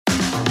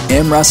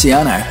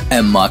Russiano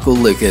and Michael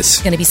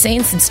Lucas. Going to be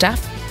seeing some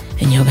stuff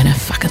and you're going to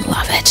fucking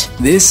love it.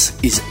 This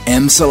is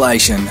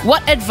Emsolation.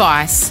 What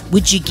advice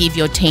would you give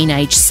your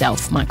teenage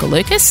self, Michael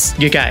Lucas?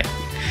 You're gay.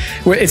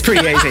 Well, it's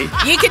pretty easy.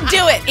 You can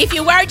do it. If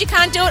you're worried you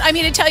can't do it, I'm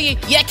here to tell you,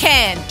 you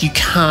can. You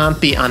can't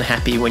be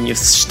unhappy when you're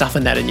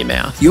stuffing that in your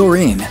mouth. You're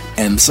in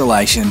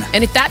Emsolation.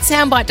 And if that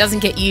soundbite doesn't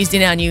get used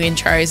in our new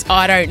intros,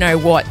 I don't know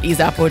what is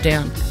up or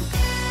down.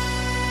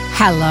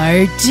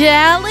 Hello,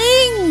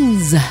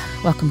 darlings.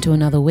 Welcome to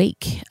another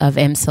week of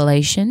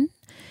Emsolation.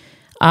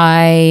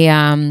 I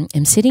am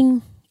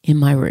sitting in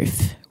my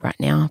roof right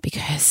now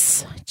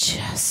because I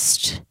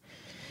just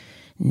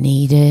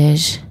needed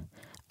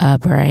a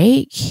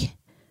break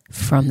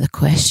from the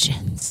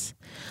questions.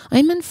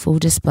 I'm on full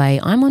display.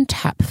 I'm on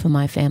tap for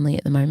my family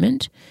at the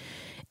moment.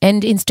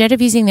 And instead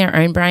of using their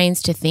own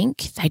brains to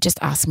think, they just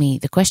ask me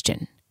the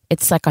question.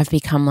 It's like I've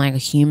become like a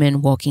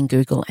human walking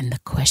Google and the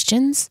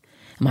questions.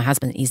 And my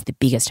husband is the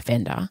biggest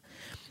offender.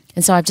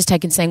 And so I've just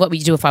taken saying, what would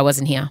you do if I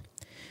wasn't here?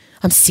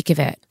 I'm sick of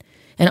it.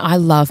 And I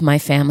love my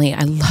family.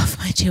 I love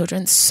my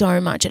children so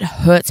much. It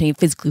hurts me. It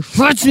physically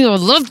hurts me. I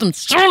love them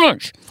so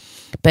much.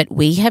 But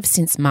we have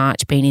since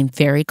March been in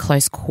very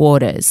close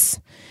quarters.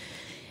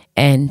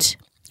 And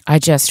I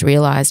just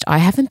realised I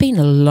haven't been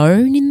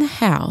alone in the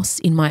house,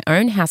 in my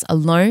own house,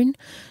 alone,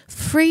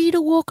 free to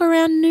walk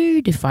around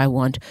nude if I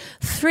want,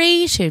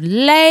 free to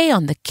lay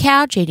on the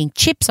couch eating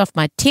chips off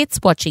my tits,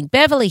 watching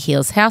Beverly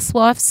Hills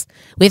Housewives,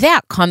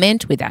 without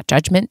comment, without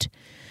judgment.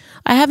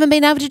 I haven't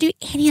been able to do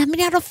any. I haven't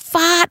been able to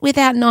fart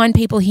without 9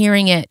 people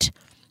hearing it.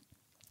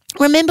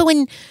 Remember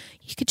when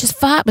you could just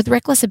fart with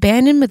reckless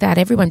abandon without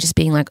everyone just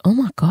being like, oh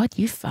my God,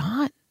 you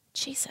fart?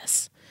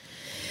 Jesus.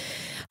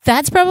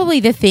 That's probably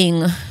the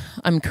thing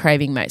I'm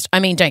craving most. I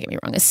mean, don't get me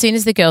wrong. As soon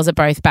as the girls are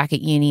both back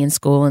at uni and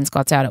school and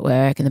Scott's out at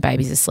work and the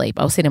baby's asleep,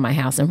 I'll sit in my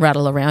house and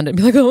rattle around and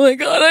be like, oh my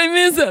God, I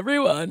miss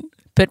everyone.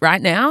 But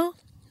right now,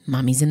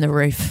 mummy's in the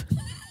roof.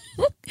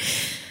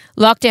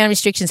 Lockdown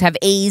restrictions have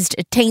eased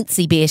a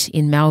teensy bit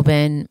in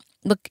Melbourne.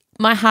 Look,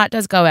 my heart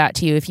does go out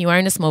to you if you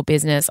own a small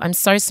business. I'm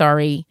so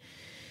sorry.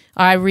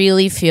 I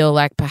really feel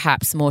like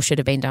perhaps more should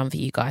have been done for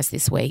you guys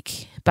this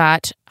week.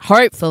 But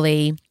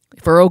hopefully,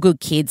 if we're all good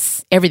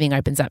kids, everything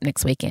opens up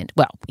next weekend.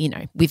 Well, you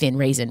know, within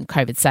reason,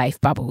 COVID safe,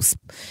 bubbles,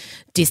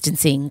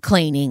 distancing,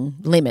 cleaning,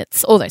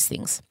 limits, all those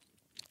things.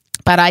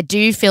 But I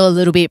do feel a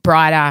little bit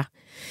brighter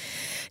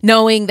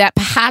knowing that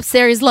perhaps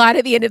there is light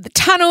at the end of the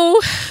tunnel.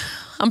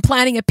 I'm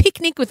planning a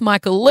picnic with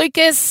Michael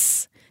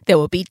Lucas. There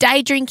will be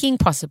day drinking,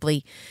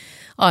 possibly,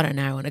 I don't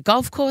know, on a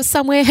golf course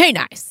somewhere. Who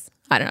knows?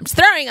 I don't know. I'm just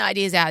throwing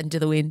ideas out into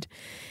the wind.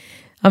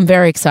 I'm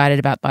very excited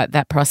about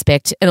that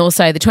prospect. And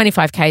also the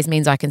 25Ks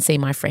means I can see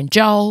my friend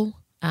Joel.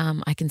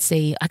 I can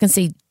see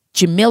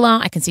Jamila.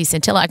 I can see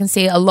Centilla. I can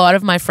see a lot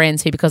of my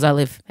friends who, because I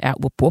live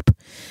out whoop whoop,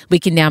 we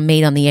can now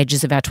meet on the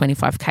edges of our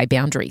 25K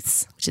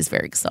boundaries, which is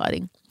very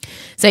exciting.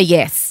 So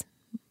yes,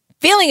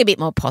 feeling a bit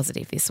more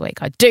positive this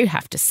week, I do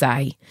have to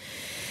say.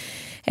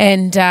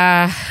 And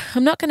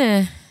I'm not going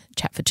to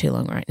chat for too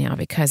long right now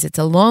because it's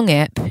a long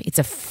ep. It's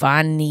a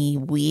funny,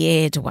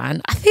 weird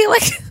one. I feel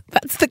like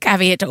that's the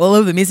caveat to all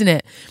of them, isn't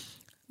it?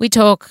 We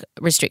talk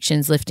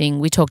restrictions lifting.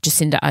 We talk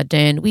Jacinda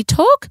Adern. We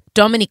talk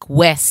Dominic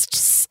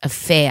West's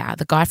affair,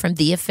 the guy from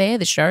The Affair,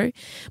 the show.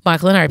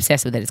 Michael and I are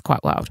obsessed with it. It's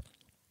quite wild.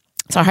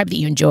 So I hope that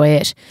you enjoy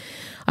it.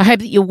 I hope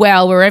that you're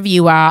well wherever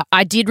you are.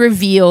 I did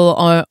reveal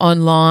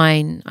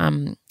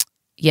online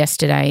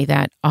yesterday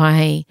that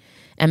I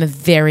am a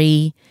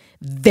very,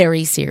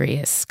 very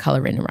serious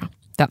colour renderer.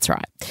 That's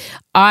right.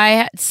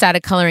 I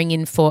started colouring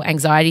in for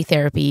anxiety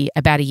therapy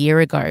about a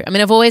year ago. I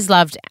mean, I've always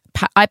loved,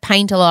 I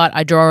paint a lot,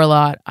 I draw a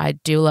lot, I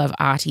do love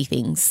arty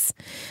things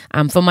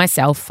for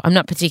myself. I'm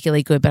not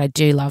particularly good, but I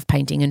do love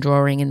painting and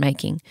drawing and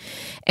making.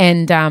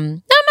 And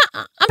no,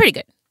 I'm pretty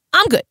good.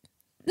 I'm good.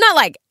 Not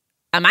like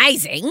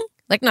amazing,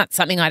 like not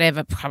something I'd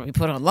ever probably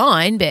put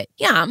online, but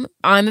yeah,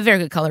 I'm a very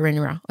good colour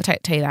renderer. I'll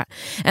tell you that.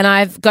 And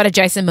I've got a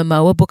Jason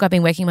Momoa book I've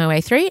been working my way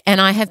through,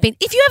 and I have been,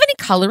 if you have any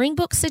colouring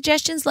book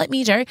suggestions, let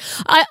me know.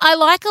 I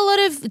like a lot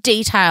of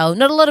detail,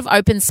 not a lot of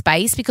open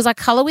space, because I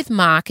colour with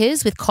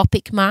markers, with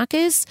Copic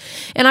markers,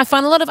 and I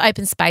find a lot of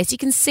open space. You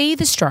can see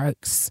the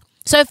strokes.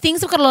 So if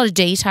things have got a lot of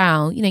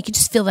detail, you know, you can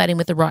just fill that in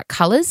with the right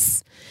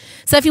colours.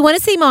 So if you want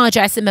to see more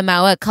Jason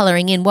Momoa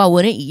colouring in, well,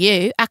 wouldn't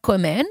you?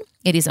 Aquaman,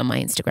 it is on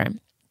my Instagram.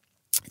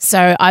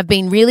 So I've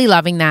been really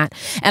loving that.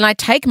 And I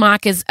take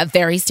markers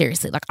very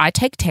seriously. Like I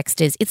take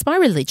texters. It's my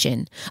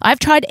religion. I've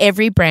tried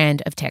every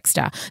brand of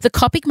texter. The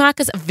Copic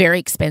markers are very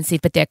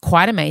expensive, but they're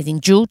quite amazing.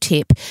 Dual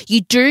tip.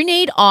 You do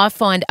need, I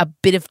find, a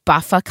bit of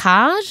buffer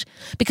card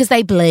because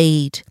they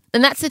bleed.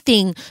 And that's the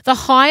thing. The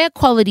higher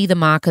quality the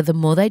marker, the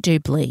more they do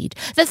bleed.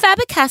 The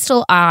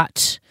Faber-Castell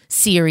Art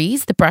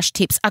series, the brush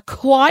tips, are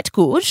quite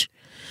good.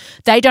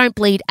 They don't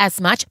bleed as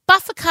much.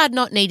 Buffer card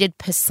not needed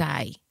per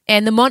se.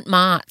 And the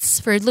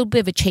Montmartres for a little bit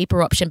of a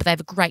cheaper option, but they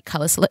have a great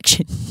colour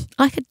selection.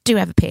 I do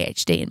have a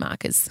PhD in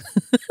markers.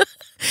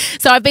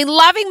 So I've been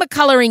loving my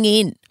colouring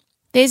in.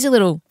 There's a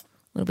little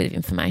bit of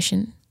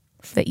information.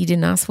 that you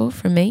didn't ask for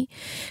from me.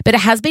 But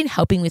it has been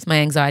helping with my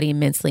anxiety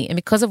immensely. And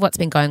because of what's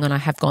been going on, I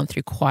have gone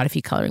through quite a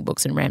few colouring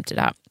books and ramped it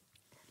up.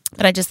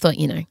 But I just thought,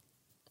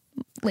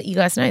 let you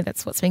guys know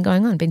that's what's been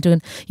going on. Been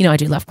doing, I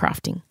do love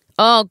crafting.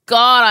 Oh,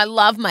 God, I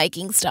love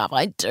making stuff.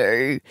 I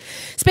do.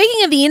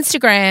 Speaking of the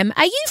Instagram,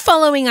 are you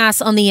following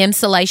us on the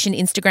Emsolation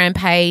Instagram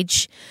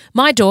page?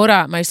 My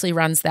daughter mostly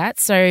runs that,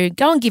 so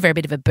go and give her a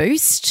bit of a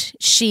boost.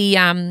 She'd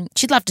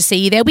love to see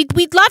you there.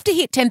 We'd love to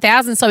hit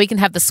 10,000 so we can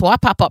have the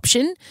swipe up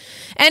option.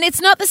 And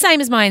it's not the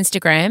same as my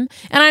Instagram.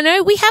 And I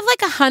know we have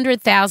like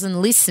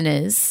 100,000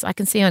 listeners. I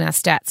can see on our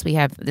stats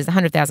there's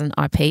 100,000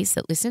 IPs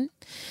that listen.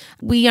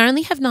 We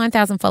only have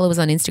 9,000 followers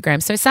on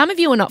Instagram, so some of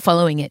you are not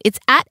following it. It's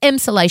at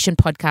Emsolation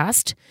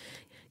Podcast.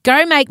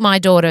 Go make my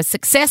daughter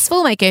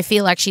successful, make her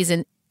feel like she's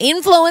an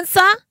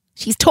influencer.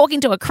 She's talking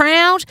to a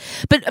crowd.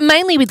 But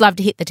mainly we'd love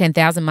to hit the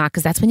 10,000 mark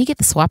because that's when you get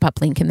the swipe up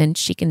link and then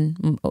she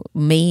can,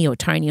 me or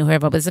Tony or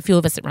whoever, there's a few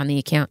of us that run the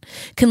account,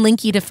 can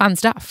link you to fun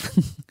stuff,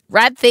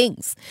 rad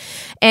things.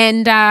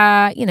 And,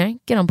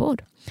 get on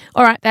board.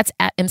 All right, that's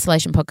at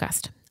Emsolation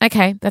Podcast.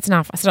 Okay, that's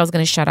enough. I said I was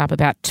going to shut up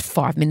about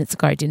 5 minutes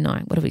ago, didn't I?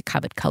 What have we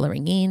covered?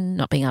 Colouring in,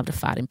 not being able to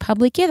fart in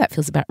public. Yeah, that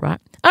feels about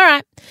right. All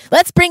right,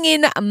 let's bring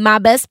in my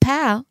best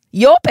pal,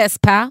 your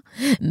best pal,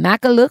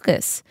 Michael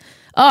Lucas.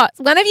 Oh,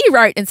 one of you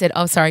wrote and said,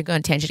 go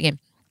on tangent again.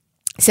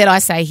 Said I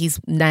say his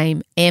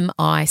name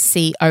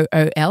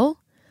Micool,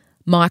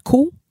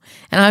 Michael,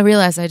 and I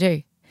realise I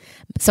do.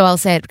 So I'll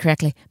say it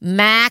correctly.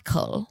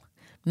 Michael.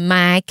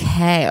 I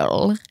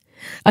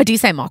do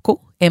say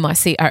Michael,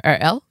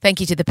 Micool. Thank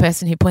you to the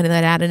person who pointed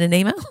that out in an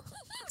email.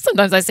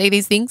 Sometimes I see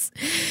these things.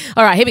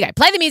 All right, here we go.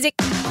 Play the music.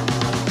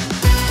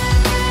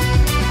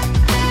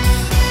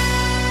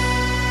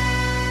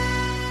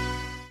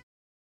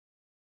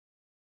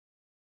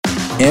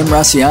 Em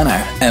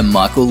Rusciano and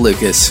Michael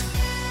Lucas.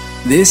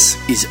 This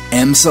is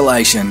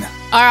Emsolation.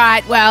 All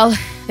right, well,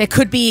 there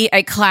could be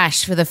a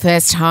clash for the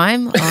first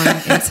time on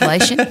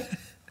Emsolation.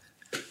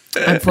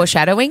 I'm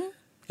foreshadowing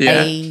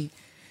a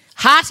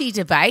hearty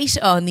debate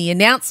on the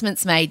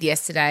announcements made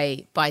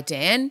yesterday by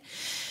Dan.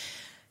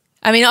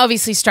 I mean,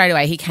 obviously straight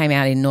away he came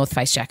out in North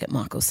Face jacket,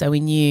 Michael, so we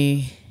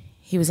knew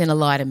he was in a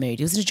lighter mood.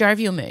 He was in a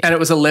jovial mood. And it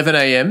was 11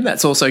 a.m.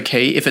 That's also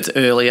key. If it's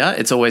earlier,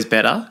 it's always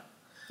better.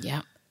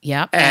 Yeah.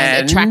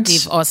 And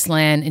attractive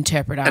Auslan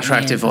interpreter.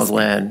 Attractive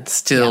Auslan,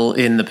 still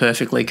in the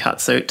perfectly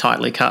cut suit,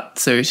 tightly cut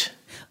suit.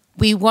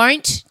 We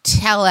won't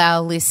tell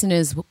our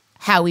listeners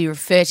how we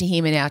refer to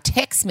him in our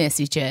text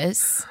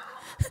messages.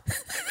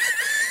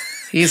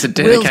 He is a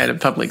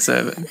dedicated public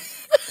servant.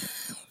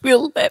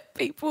 We'll let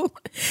people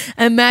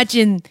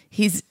imagine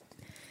his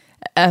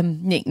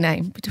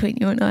nickname between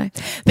you and I.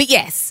 But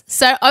yes,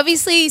 so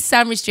obviously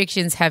some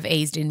restrictions have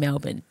eased in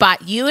Melbourne,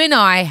 but you and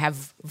I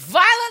have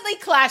violently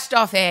clashed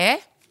off air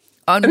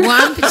on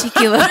one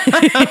particular...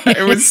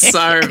 It was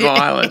so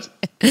violent.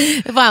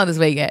 Violent as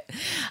we get.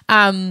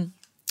 Over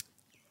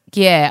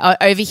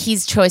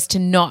his choice to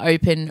not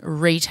open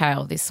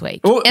retail this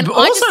week. And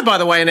also, by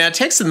the way, in our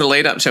text in the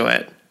lead up to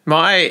it,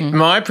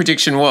 my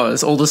prediction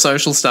was all the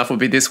social stuff would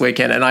be this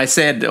weekend, and I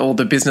said all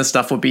the business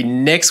stuff would be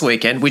next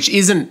weekend, which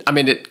isn't, I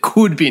mean, it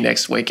could be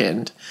next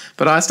weekend,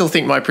 but I still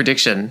think my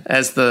prediction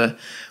as the,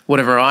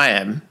 whatever I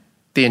am,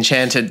 the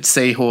Enchanted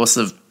Seahorse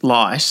of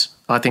Light,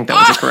 I think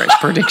that was a correct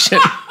prediction.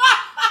 Did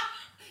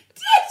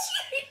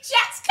you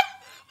just come?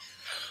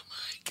 Oh,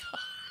 my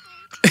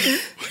God.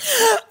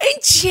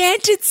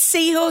 Enchanted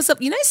Seahorse of,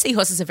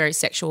 seahorses are very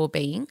sexual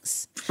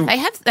beings. They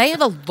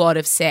have a lot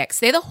of sex.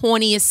 They're the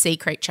horniest sea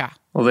creature.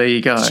 Well, there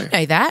you go. Did you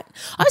know that?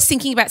 I was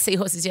thinking about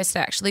seahorses yesterday,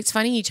 actually. It's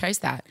funny you chose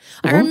that.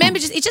 I remember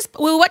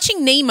we were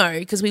watching Nemo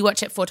because we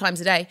watch it 4 times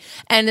a day,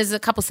 and there's a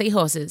couple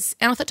seahorses.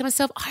 And I thought to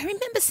myself, I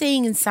remember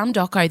seeing in some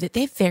doco that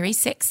they're very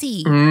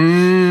sexy.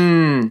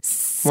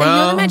 So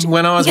well,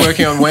 when I was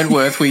working on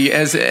Wentworth, we,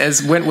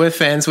 as Wentworth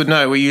fans would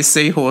know, we used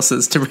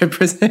seahorses to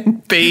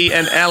represent Bee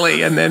and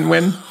Allie, and then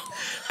when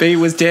Bee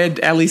was dead,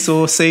 Allie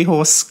saw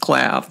seahorse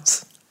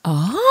clouds.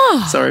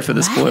 Oh, sorry for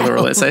the spoiler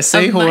alert. So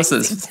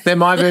seahorses, they're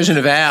my version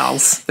of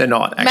owls. They're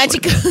not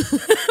actually.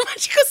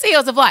 Magical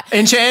seahorse of light.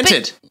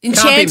 Enchanted.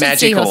 Can't be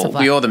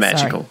magical. You're the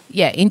magical. Sorry.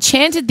 Yeah, the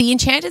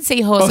enchanted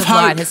seahorse of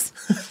light has.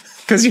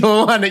 Because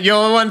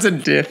your one's a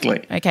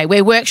deathly. Okay,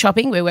 we're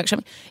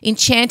workshopping.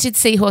 Enchanted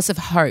Seahorse of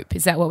Hope.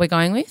 Is that what we're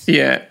going with?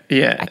 Yeah.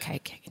 Okay.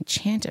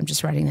 Enchanted. I'm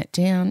just writing that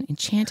down.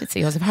 Enchanted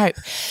Seahorse of Hope.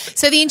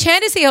 So the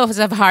Enchanted Seahorse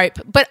of Hope,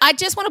 but I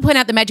just want to point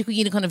out the Magical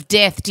Unicorn of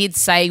Death did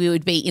say we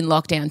would be in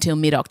lockdown till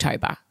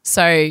mid-October.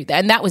 So,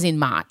 and that was in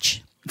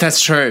March. That's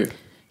true.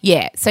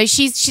 Yeah, so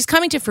she's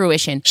coming to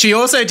fruition. She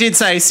also did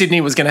say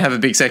Sydney was going to have a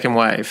big second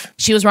wave.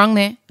 She was wrong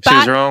there. She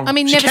was wrong. I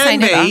mean, never say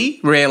never. Be,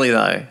 rarely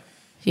though.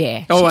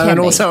 Yeah. Oh, and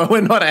also we're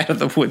not out of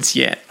the woods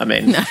yet. I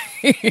mean. No.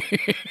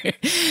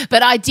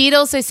 But I did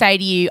also say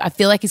to you, I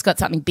feel like he's got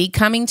something big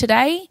coming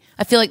today.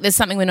 I feel like there's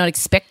something we're not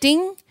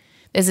expecting.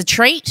 There's a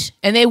treat.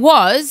 And there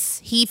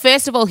was. He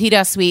first of all hit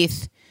us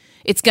with,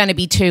 it's going to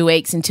be 2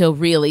 weeks until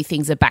really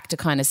things are back to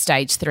kind of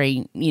stage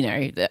 3,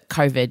 the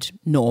COVID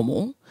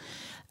normal.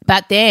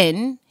 But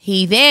then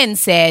he then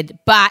said,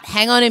 but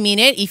hang on a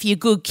minute, if you're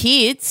good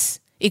kids,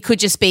 it could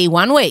just be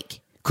 1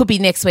 week. Could be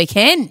next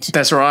weekend.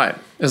 That's right.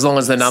 As long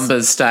as the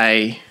numbers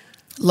stay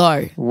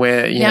low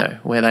where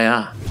where they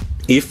are.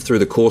 If through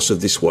the course of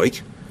this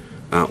week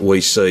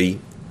we see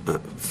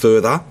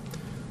further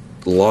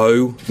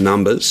low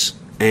numbers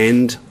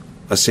and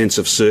a sense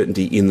of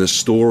certainty in the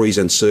stories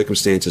and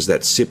circumstances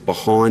that sit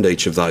behind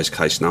each of those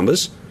case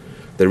numbers,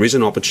 there is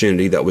an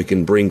opportunity that we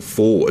can bring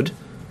forward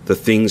the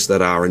things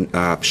that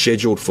are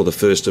scheduled for the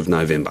 1st of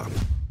November.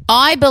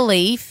 I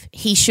believe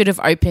he should have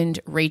opened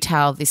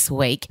retail this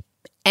week,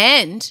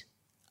 and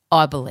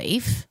I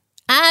believe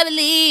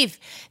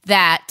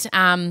that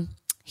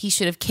he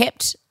should have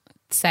kept,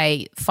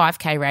 say,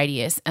 5K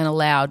radius and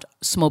allowed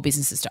small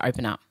businesses to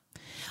open up.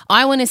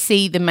 I want to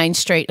see the main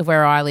street of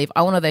where I live.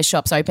 I want all those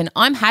shops open.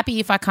 I'm happy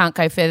if I can't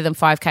go further than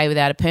 5K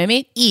without a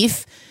permit,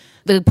 if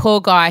the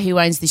poor guy who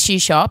owns the shoe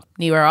shop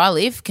near where I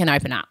live can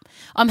open up.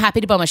 I'm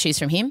happy to buy my shoes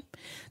from him.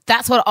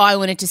 That's what I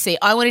wanted to see.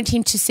 I wanted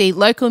him to see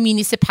local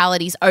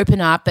municipalities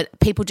open up, but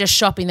people just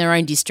shop in their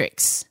own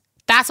districts.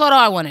 That's what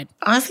I wanted.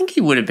 I think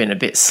he would have been a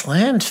bit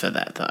slammed for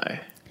that, though.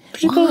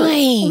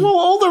 Why? Well,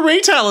 all the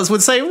retailers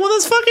would say, well,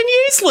 that's fucking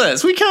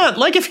useless. We can't.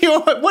 Like, if you're,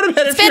 what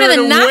about if better you're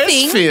than in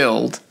nothing.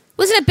 Westfield?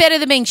 Wasn't it better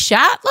than being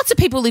shut? Lots of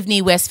people live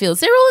near Westfields.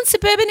 They're all in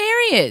suburban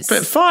areas.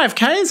 But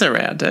 5K's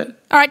around it.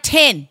 All right,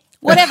 10,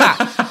 whatever.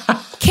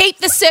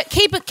 keep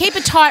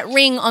a tight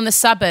ring on the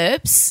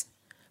suburbs,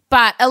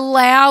 but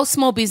allow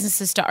small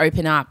businesses to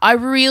open up. I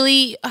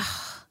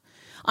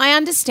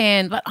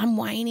understand, but I'm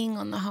waning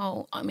on the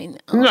whole. I mean,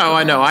 No,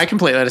 I know. I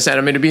completely understand.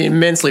 I mean, it'd be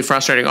immensely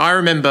frustrating. I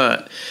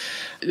remember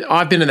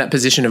I've been in that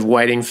position of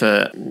waiting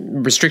for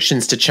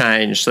restrictions to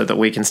change so that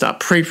we can start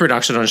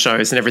pre-production on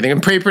shows and everything.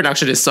 And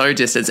pre-production is so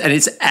distant and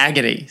it's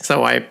agony.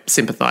 So I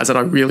sympathise, and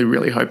I really,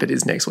 really hope it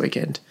is next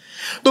weekend.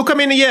 Look, I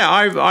mean, yeah,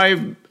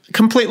 I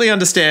completely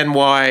understand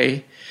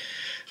why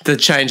the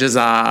changes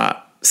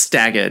are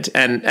staggered,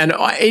 and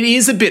it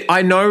is a bit.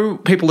 I know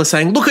people are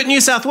saying, look at New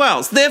South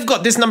Wales, they've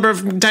got this number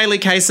of daily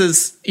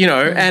cases,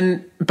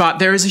 but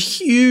there is a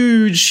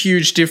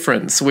huge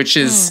difference, which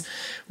is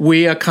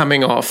we are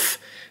coming off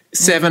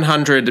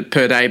 700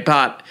 per day,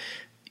 but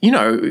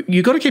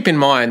you got to keep in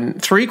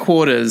mind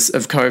 3/4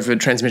 of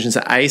COVID transmissions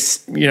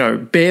are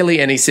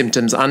barely any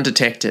symptoms,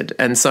 undetected,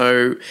 and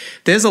so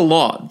there's a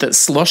lot that's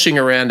sloshing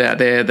around out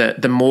there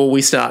that the more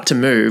we start to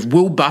move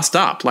will bust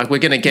up. Like we're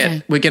going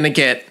to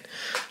get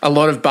a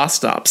lot of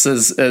bust-ups a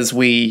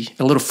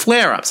little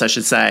flare-ups, I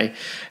should say,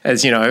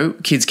 as,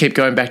 kids keep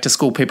going back to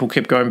school, people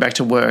keep going back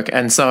to work.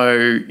 And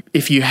so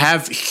if you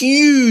have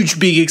huge,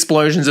 big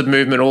explosions of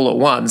movement all at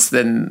once,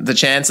 then the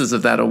chances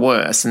of that are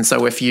worse. And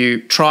so if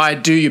you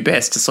do your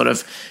best to sort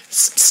of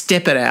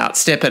step it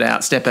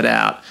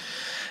out,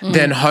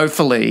 then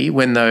hopefully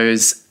when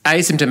those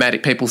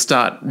asymptomatic people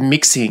start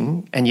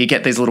mixing and you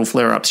get these little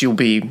flare-ups, you'll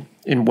be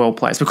in well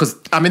placed. Because,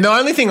 I mean, the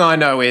only thing I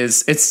know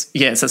is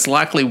it's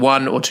likely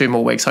 1 or 2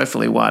 more weeks,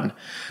 hopefully 1.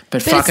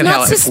 But fucking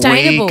hell, if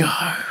we go...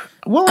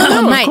 Well,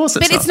 no, mate, of course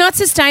it's but it's not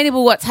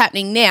sustainable what's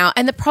happening now.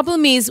 And the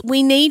problem is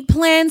we need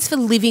plans for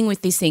living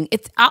with this thing.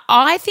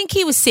 I think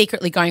he was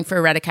secretly going for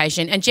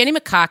eradication, and Jenny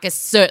McCarthy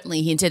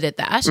certainly hinted at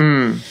that.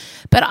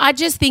 But I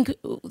just think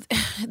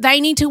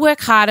they need to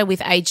work harder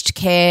with aged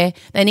care.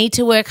 They need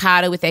to work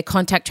harder with their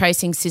contact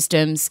tracing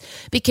systems,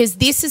 because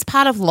this is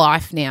part of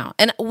life now.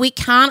 And we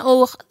can't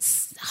all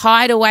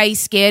hide away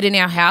scared in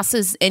our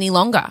houses any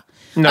longer.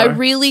 No. I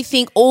really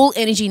think all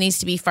energy needs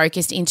to be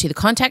focused into the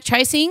contact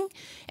tracing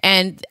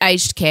and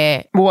aged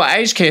care. Well,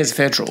 aged care is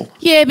federal.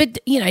 Yeah, but,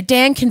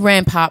 Dan can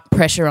ramp up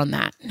pressure on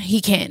that. He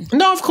can.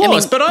 No, of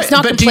course. But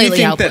do you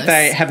think that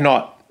they have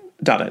not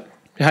done it?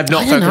 Have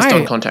not focused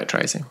on contact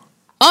tracing?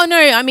 Oh, no.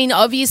 I mean,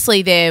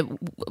 obviously they're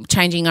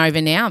changing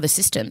over now, the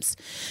systems.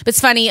 But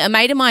it's funny, a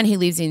mate of mine who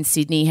lives in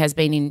Sydney has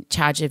been in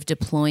charge of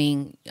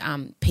deploying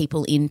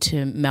people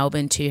into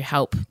Melbourne to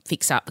help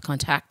fix up the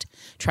contact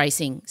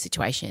tracing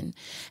situation.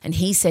 And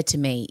he said to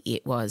me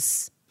it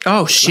was...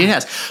 Oh,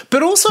 shit.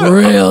 But also...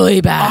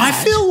 really bad. I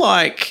feel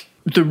like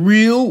the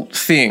real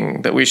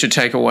thing that we should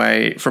take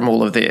away from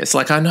all of this,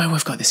 like I know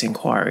we've got this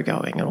inquiry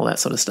going and all that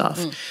sort of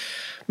stuff,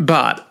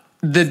 but...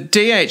 The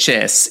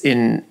DHS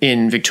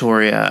in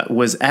Victoria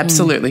was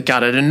absolutely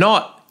gutted, and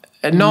not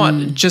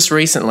just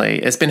recently.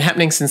 It's been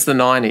happening since the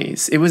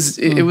 90s. It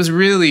was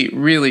really,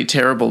 really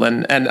terrible,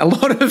 and a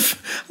lot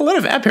of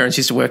our parents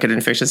used to work at an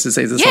infectious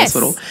diseases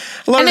hospital.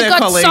 A lot of their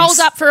colleagues got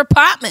sold up for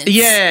apartments.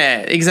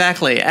 Yeah,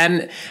 exactly,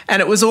 and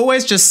it was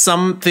always just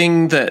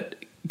something that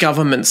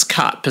governments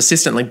cut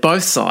persistently,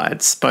 both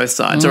sides,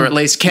 or at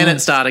least Kennett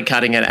started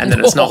cutting it, and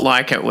then it's not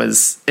like it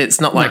was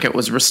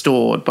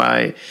restored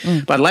by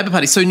the Labor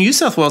Party. So New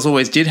South Wales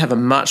always did have a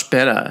much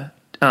better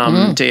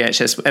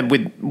DHS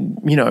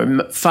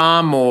with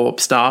far more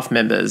staff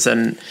members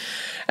and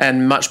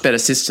much better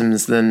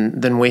systems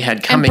than we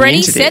had coming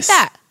into this.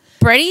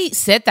 Brady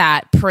said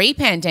that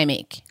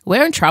pre-pandemic.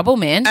 We're in trouble,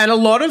 man. And a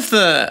lot of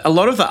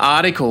the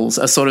articles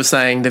are sort of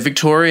saying the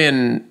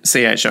Victorian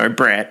CHO,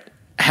 Brett,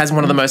 has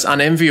one of the most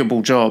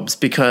unenviable jobs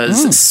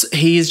because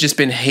he has just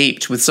been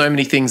heaped with so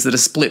many things that are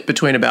split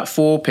between about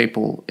 4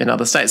 people in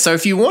other states. So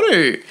if you want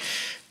to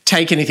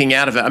take anything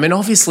out of it, I mean,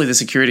 obviously the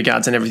security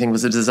guards and everything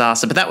was a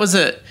disaster, but that was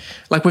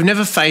we've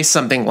never faced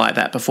something like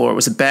that before. It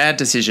was a bad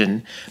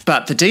decision.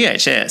 But the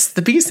DHS,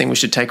 the biggest thing we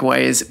should take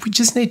away is we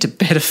just need to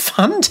better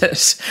fund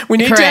it. We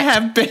need to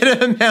have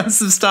better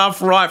amounts of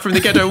staff right from the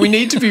get-go. We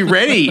need to be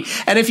ready.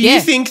 And if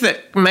you think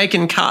that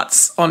making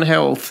cuts on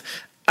health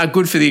are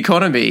good for the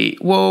economy,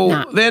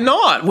 well, they're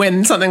not.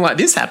 When something like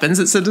this happens,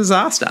 it's a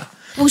disaster.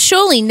 Well,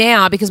 surely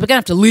now, because we're going to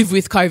have to live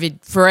with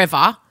COVID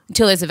forever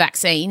until there's a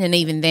vaccine, and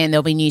even then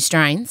there'll be new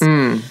strains.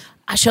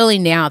 Surely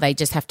now they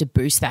just have to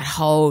boost that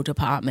whole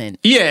department.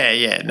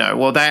 Yeah. No,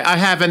 well,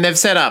 and they've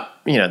set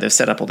up, they've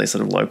set up all these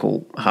sort of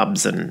local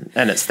hubs and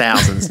it's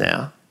thousands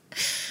now.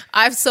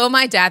 I saw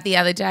my dad the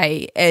other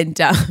day and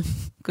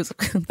because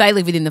they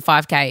live within the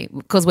 5K,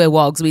 because we're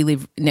wogs, we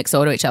live next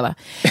door to each other.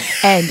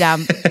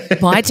 And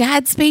my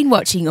dad's been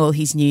watching all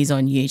his news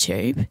on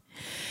YouTube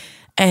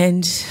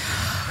and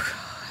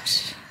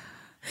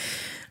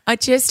I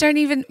just don't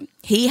even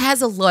 – he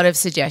has a lot of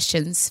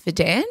suggestions for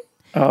Dan.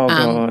 Oh,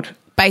 God.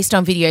 Based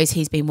on videos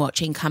he's been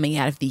watching coming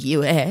out of the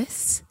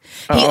US.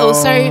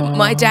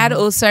 My dad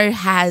also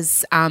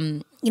has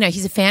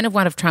he's a fan of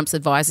one of Trump's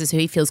advisors who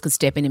he feels could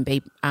step in and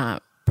be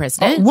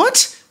president. Oh,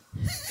 what?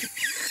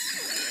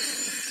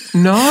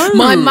 No.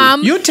 My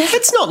mum – your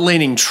dad's not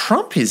leaning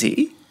Trump, is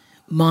he?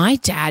 My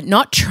dad,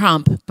 not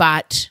Trump,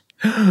 but –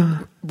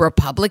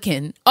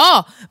 Republican.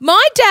 Oh,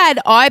 my dad,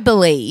 I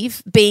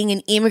believe, being an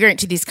immigrant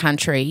to this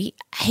country,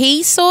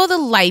 he saw the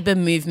Labor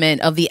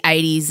movement of the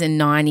 80s and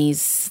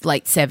 90s,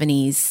 late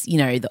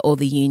 70s, all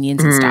the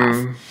unions and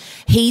stuff.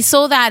 He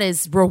saw that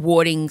as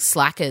rewarding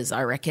slackers,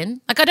 I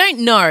reckon. Like, I don't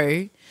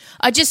know.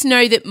 I just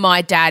know that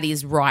my dad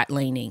is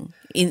right-leaning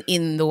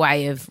in the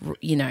way of,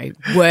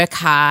 work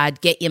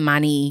hard, get your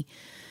money,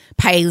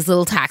 pay as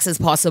little tax as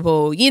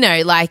possible,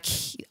 like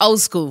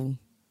old school.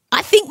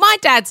 I think my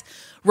dad's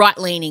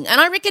right-leaning.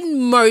 And I reckon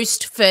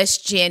most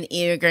first-gen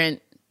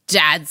immigrant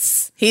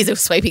dads, here's a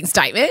sweeping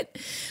statement,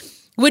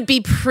 would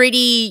be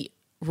pretty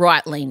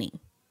right-leaning.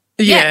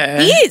 Yeah.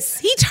 He is.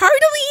 He totally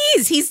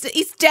is.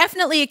 He's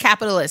definitely a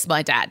capitalist,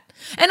 my dad.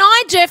 And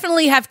I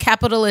definitely have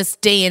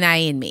capitalist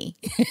DNA in me.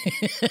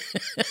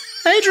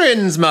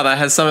 Adrian's mother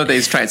has some of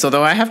these traits,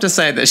 although I have to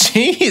say that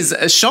she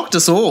has shocked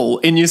us all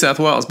in New South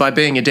Wales by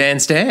being a Dan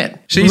stan.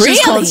 She's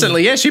just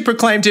constantly, she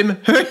proclaimed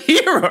him her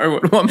hero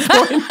at one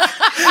point.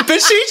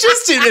 But she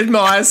just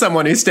admires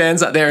someone who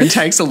stands up there and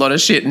takes a lot of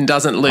shit and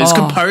doesn't lose.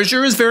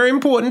 Composure is very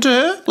important to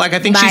her. Like, I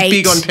think she's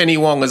big on Penny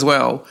Wong as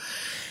well.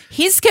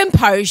 His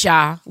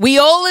composure, we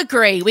all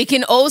agree, we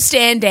can all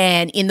stand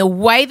Dan in the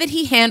way that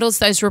he handles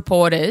those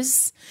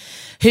reporters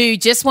who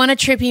just want to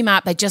trip him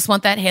up. They just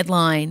want that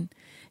headline.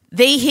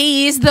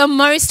 He is the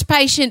most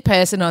patient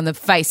person on the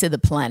face of the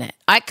planet.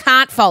 I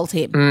can't fault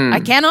him.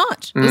 I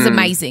cannot. It was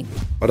amazing.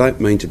 I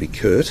don't mean to be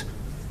curt,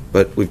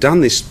 but we've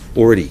done this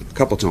already a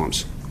couple of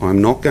times.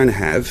 I'm not going to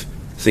have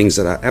things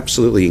that are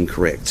absolutely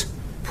incorrect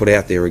put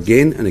out there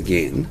again and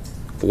again.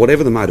 For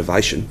whatever the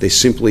motivation, they're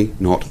simply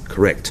not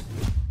correct.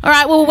 All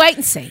right, well, we'll wait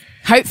and see.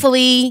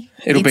 Hopefully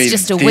it'll be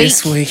just a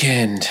this week.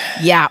 Weekend.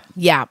 Yeah.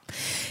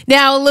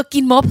 Now, look,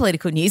 in more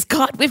political news,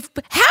 God, how have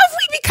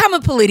we become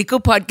a political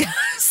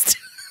podcast?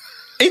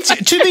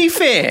 To be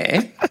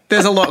fair,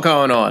 there's a lot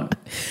going on.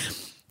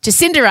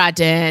 Jacinda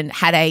Adern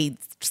had a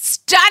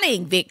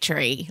stunning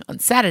victory on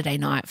Saturday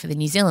night for the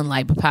New Zealand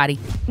Labor Party.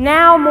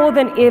 Now more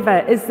than ever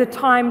is the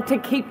time to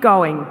keep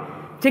going,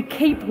 to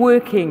keep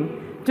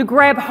working, to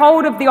grab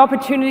hold of the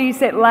opportunities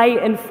that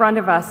lay in front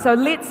of us. So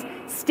let's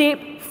step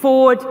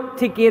forward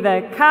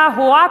together. Ka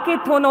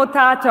hoake tono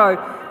tātou.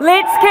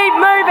 Let's keep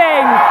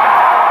moving.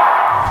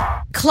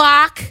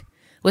 Clarke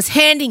was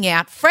handing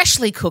out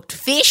freshly cooked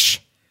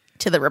fish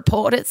to the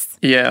reporters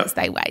as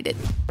they waited.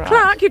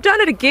 Clarke, you've done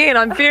it again.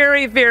 I'm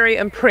very, very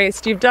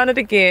impressed. You've done it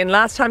again.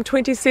 Last time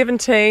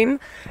 2017,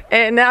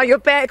 and now you're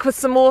back with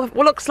some more,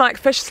 what looks like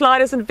fish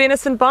sliders and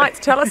venison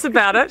bites. Tell us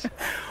about it.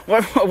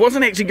 Well, I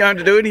wasn't actually going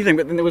to do anything,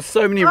 but then there were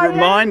so many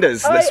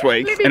reminders this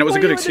week, and it was a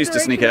good excuse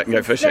to sneak out and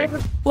go fishing.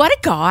 What a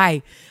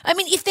guy. I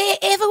mean, if there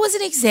ever was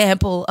an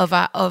example of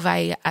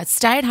a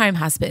stay-at-home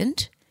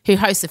husband who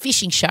hosts a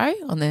fishing show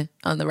on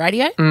the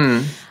radio,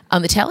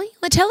 on the telly.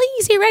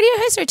 Is he a radio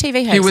host or a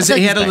TV host?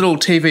 He had a little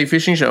TV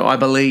fishing show, I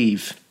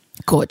believe.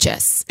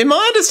 Gorgeous. And my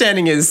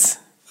understanding is,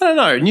 I don't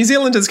know, New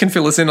Zealanders can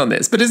fill us in on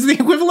this, but is the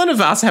equivalent of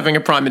us having a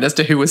Prime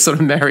Minister who was sort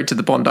of married to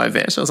the Bondi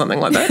vet or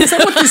something like that? Is that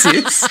what this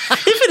is?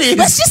 If it is,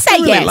 let's just say I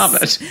really yes. love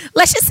it.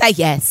 Let's just say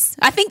yes.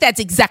 I think that's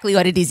exactly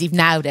what it is. You've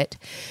nailed it.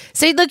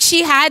 So, look,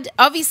 she had,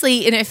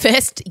 obviously, in her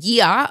first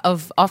year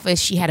of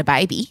office, she had a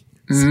baby.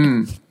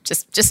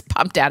 Just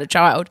pumped out a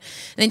child.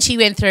 And then she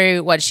went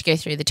through, what did she go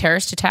through? The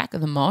terrorist attack of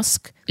the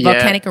mosque,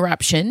 volcanic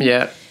eruption,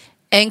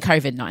 and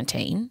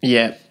COVID-19.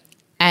 Yeah.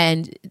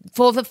 And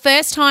for the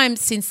first time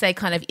since they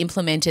kind of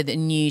implemented a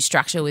new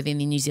structure within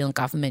the New Zealand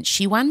government,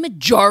 she won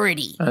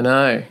majority. I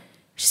know.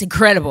 Which is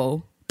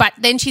incredible. But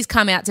then she's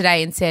come out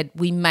today and said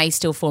we may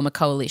still form a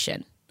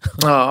coalition.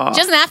 Oh. She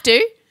doesn't have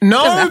to.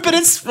 No, but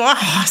it's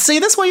see,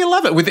 that's why you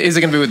love it. Is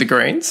it going to be with the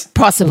Greens?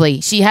 Possibly.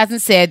 She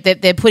hasn't said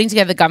that they're putting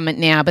together the government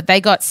now, but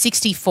they got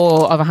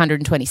 64 of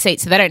 120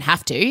 seats, so they don't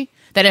have to.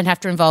 They don't have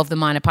to involve the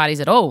minor parties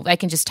at all. They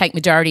can just take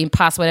majority and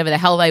pass whatever the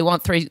hell they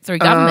want through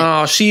government.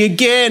 Oh, she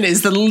again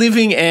is the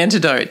living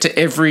antidote to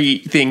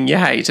everything you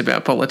hate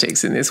about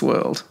politics in this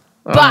world.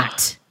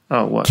 But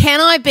what? Can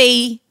I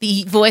be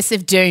the voice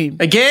of doom?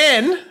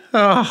 Again?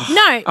 Oh.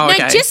 No,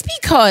 okay. just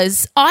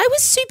because I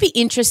was super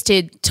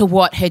interested to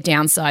what her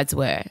downsides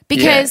were.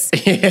 Because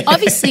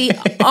obviously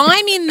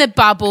I'm in the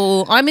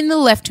bubble, I'm in the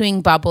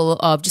left-wing bubble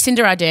of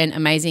Jacinda Adern,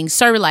 amazing,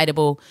 so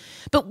relatable.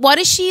 But what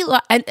is she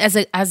like as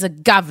a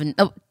govern?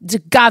 To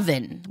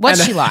govern,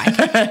 what's she like?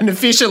 And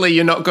officially,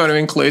 you're not going to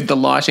include the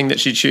lighting that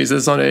she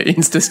chooses on her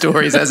Insta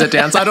stories as a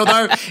downside,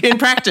 although in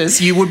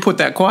practice you would put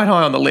that quite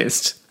high on the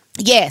list.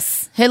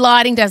 Yes, her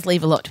lighting does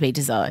leave a lot to be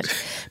desired.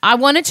 I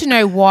wanted to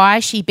know why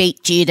she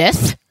beat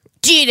Judith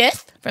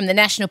from the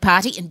National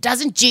Party, and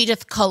doesn't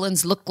Judith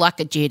Collins look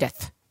like a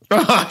Judith?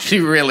 Oh, she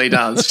really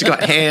does. She's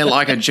got hair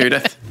like a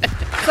Judith.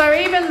 So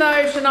even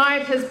though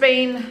tonight has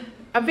been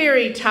a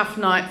very tough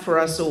night for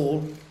us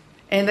all,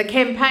 and the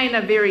campaign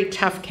a very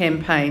tough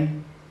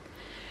campaign,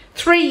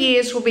 3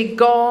 years will be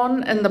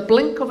gone in the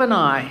blink of an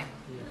eye.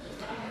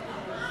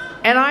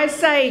 And I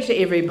say to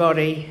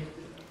everybody,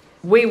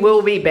 we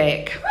will be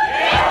back.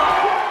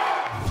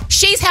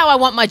 She's how I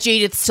want my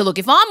Judiths to look.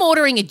 If I'm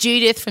ordering a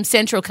Judith from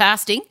Central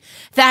Casting,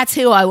 that's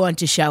who I want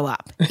to show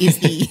up, is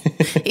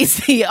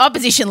the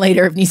opposition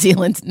leader of New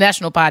Zealand's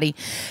National Party.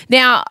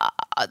 Now,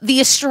 the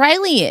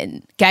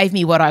Australian gave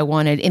me what I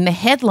wanted in the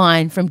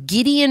headline from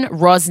Gideon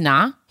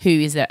Rosner, who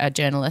is a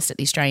journalist at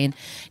the Australian.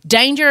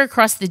 Danger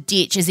across the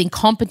ditch as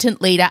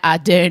incompetent leader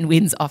Ardern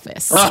wins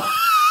office. Oh.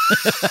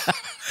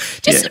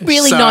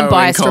 Really so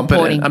non-biased incompetent.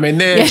 reporting. I mean,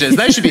 they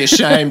should be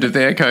ashamed of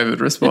their COVID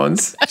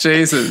response.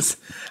 Jesus.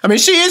 I mean,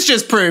 she has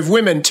just proved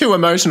women too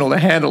emotional to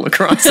handle a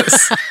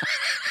crisis.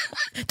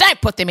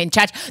 Don't put them in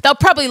charge. They'll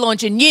probably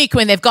launch a nuke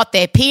when they've got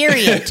their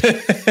period.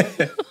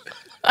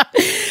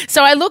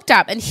 So I looked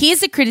up, and here's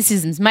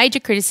the major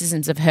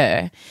criticisms of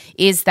her,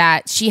 is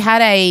that she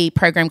had a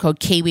program called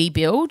Kiwi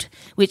Build,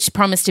 which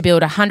promised to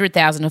build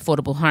 100,000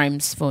 affordable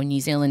homes for New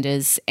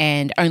Zealanders,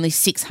 and only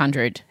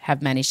 600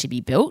 have managed to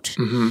be built.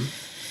 Mm-hmm.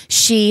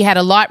 She had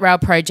a light rail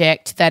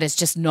project that is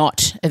just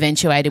not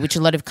eventuated, which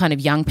a lot of kind of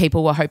young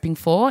people were hoping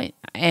for.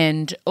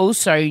 And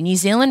also New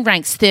Zealand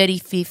ranks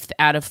 35th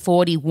out of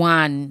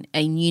 41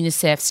 in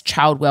UNICEF's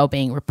child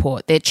wellbeing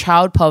report. Their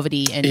child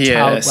poverty and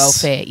child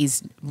welfare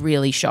is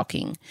really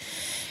shocking.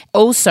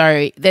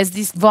 Also, there's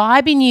this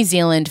vibe in New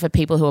Zealand for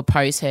people who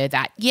oppose her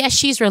that, yes,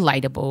 she's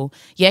relatable,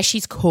 yes,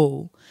 she's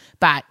cool,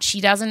 but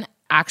she doesn't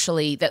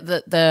actually,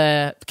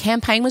 the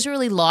campaign was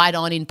really lied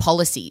on in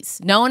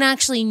policies. No one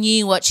actually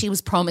knew what she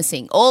was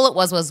promising. All it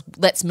was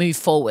let's move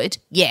forward.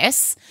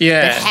 Yes.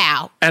 Yeah. But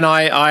how? And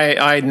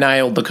I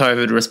nailed the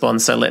COVID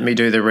response, so let me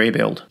do the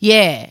rebuild.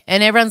 Yeah.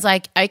 And everyone's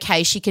like,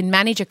 okay, she can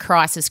manage a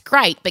crisis,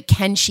 great, but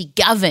can she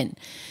govern?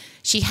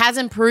 She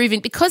hasn't proven,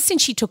 because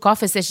since she took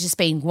office, there's just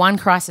been one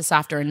crisis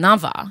after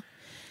another.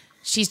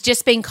 She's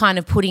just been kind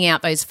of putting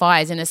out those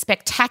fires in a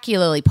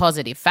spectacularly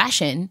positive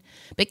fashion.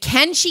 But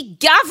can she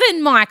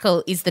govern,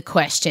 Michael, is the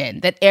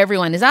question that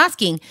everyone is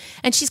asking.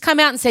 And she's come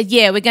out and said,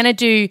 yeah, we're going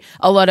to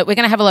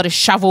have a lot of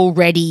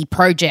shovel-ready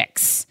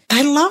projects.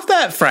 They love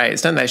that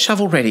phrase, don't they?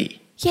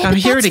 Shovel-ready. Yeah, I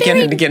hear it again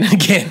and again and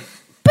again.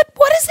 But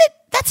what is it?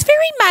 That's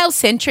very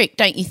male-centric,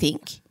 don't you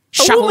think?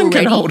 A woman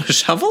can hold a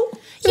shovel?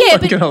 Yeah,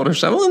 but can hold a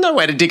shovel. There's no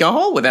way to dig a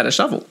hole without a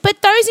shovel.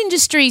 But those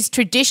industries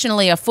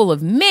traditionally are full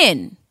of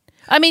men.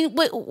 I mean,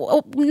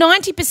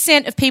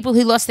 90% of people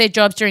who lost their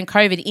jobs during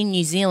COVID in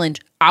New Zealand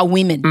are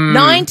women.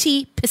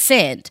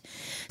 90%.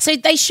 So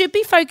they should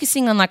be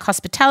focusing on like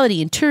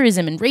hospitality and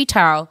tourism and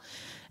retail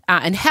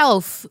and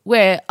health,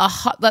 where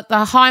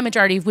the high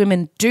majority of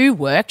women do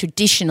work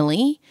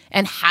traditionally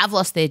and have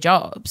lost their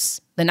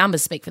jobs. The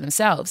numbers speak for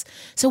themselves.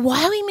 So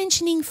why are we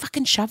mentioning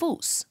fucking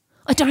shovels?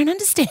 I don't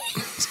understand.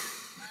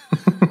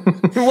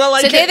 Well,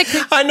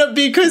 I know,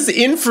 because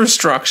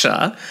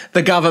infrastructure,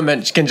 the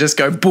government can just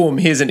go, boom,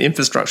 here's an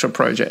infrastructure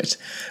project.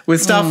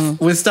 With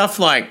stuff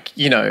like,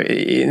 you know,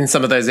 in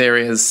some of those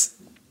areas,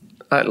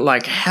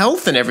 like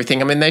health and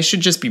everything, I mean, they should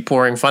just be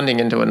pouring funding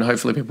into it and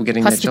hopefully people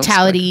getting their jobs.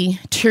 Hospitality,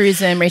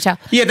 tourism, retail.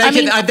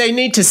 Yeah, they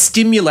need to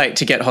stimulate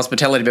to get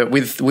hospitality, but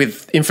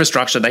with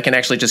infrastructure, they can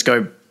actually just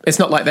go, it's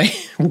not like they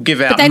will give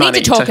out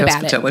money to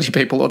hospitality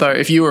people, although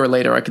if you were a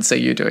leader, I could see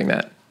you doing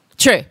that.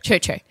 True.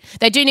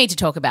 They do need to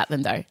talk about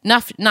them, though.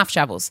 Enough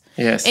shovels.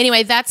 Yes.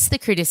 Anyway, that's the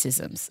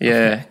criticisms.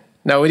 Yeah.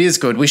 No, it is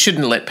good. We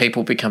shouldn't let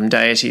people become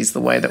deities the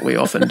way that we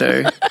often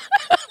do.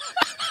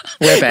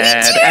 We're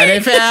bad. And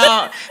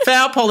if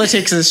our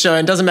politics is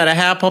shown, doesn't matter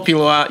how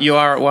popular you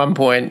are at one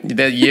point,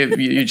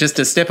 you're just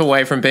a step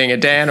away from being a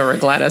Dan or a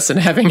Gladys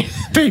and having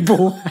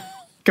people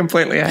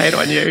completely hate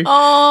on you.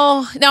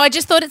 Oh, no, I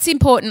just thought it's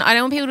important. I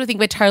don't want people to think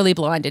we're totally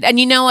blinded. And,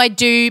 I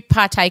do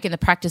partake in the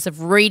practice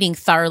of reading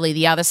thoroughly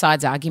the other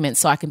side's arguments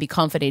so I can be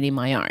confident in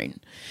my own.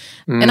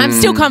 And I'm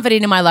still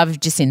confident in my love of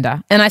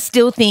Jacinda. And I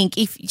still think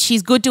if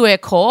she's good to her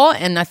core,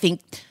 and I think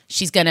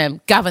she's going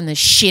to govern the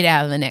shit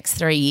out of the next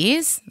 3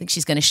 years. I think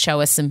she's going to show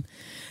us some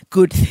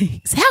good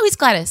things. How is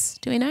Gladys?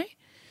 Do we know?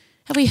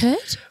 Have we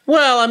heard?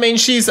 Well, I mean,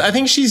 she's had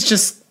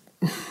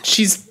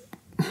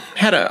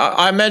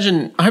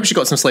I hope she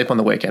got some sleep on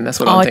the weekend. That's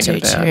what I'm thinking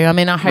about. I do too. I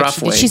mean, I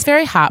hope she's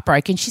very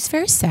heartbroken. She's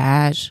very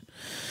sad.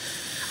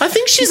 I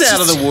think she's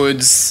out of the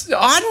woods.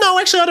 I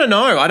don't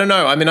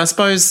know. I mean, I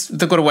suppose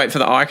they've got to wait for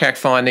the ICAC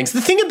findings. The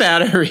thing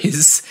about her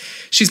is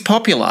she's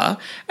popular,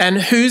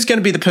 and who's going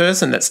to be the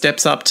person that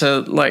steps up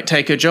to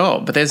take her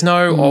job? But there's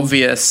no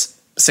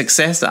obvious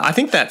successor. I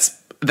think that's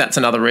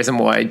another reason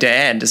why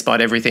Dan,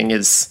 despite everything,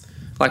 is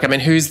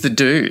who's the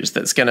dude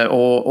that's going to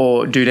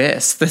or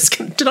dudess that's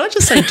going? Did I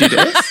just say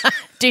dudess?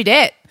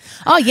 Dudette.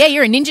 Oh yeah,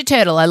 you're a Ninja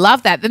Turtle. I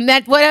love that.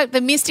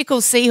 The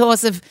mystical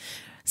seahorse of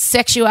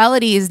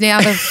sexuality is now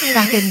the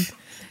fucking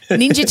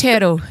Ninja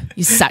Turtle.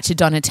 You're such a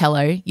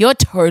Donatello. You're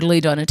totally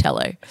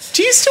Donatello.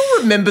 Do you still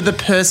remember the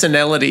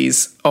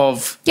personalities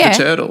of the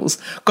turtles?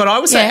 God, I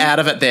was so out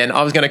of it then.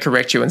 I was going to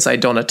correct you and say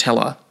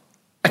Donatella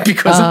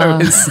because I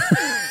was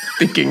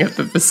thinking of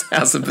the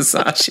House of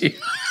Versace.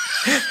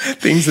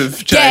 Things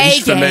have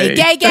changed for me.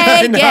 Gay.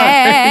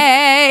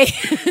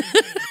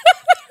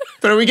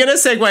 But are we going to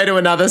segue to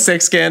another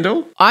sex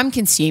scandal? I'm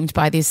consumed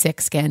by this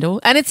sex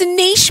scandal, and it's a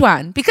niche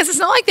one because it's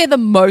not like they're the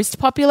most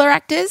popular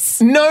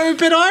actors. No,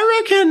 but I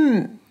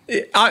reckon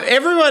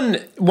everyone,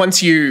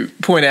 once you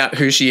point out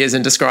who she is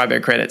and describe her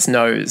credits,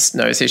 knows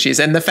who she is.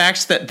 And the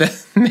fact that the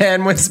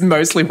man was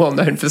mostly well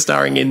known for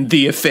starring in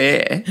The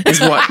Affair is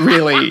what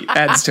really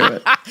adds to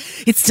it.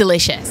 It's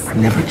delicious. I've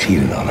never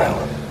cheated on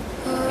Helen.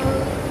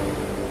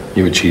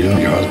 You ever cheated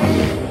on your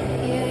husband?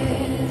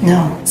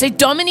 No. So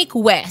Dominic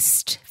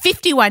West,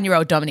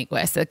 51-year-old Dominic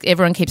West,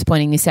 everyone keeps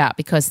pointing this out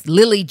because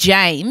Lily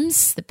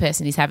James, the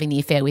person he's having the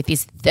affair with,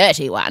 is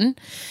 31.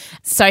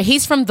 So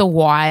he's from The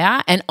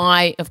Wire, and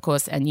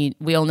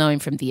we all know him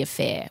from The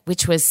Affair,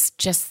 which was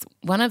just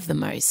one of the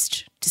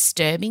most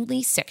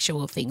disturbingly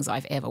sexual things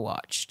I've ever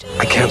watched.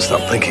 I can't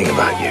stop thinking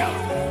about you.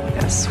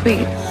 That's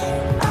sweet.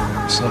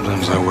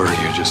 Sometimes I worry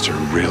you're just a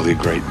really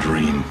great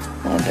dream.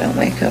 Oh, don't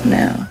wake up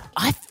now.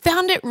 I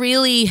found it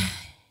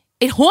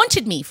it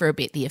haunted me for a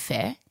bit, The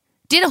Affair.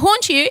 Did it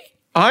haunt you?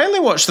 I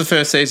only watched the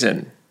first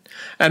season.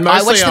 And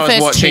mostly I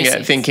was watching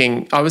it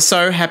thinking, I was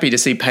so happy to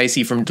see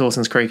Pacey from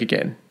Dawson's Creek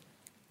again.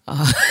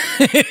 Oh.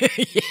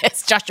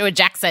 Yes, Joshua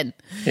Jackson.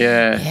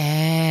 Yeah.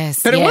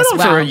 Yes. But it went on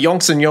for a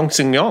yonks and yonks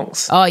and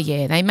yonks. Oh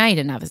yeah, they made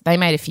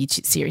a few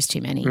series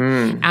too many.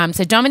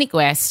 So Dominic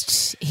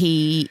West,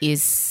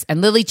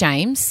 and Lily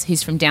James,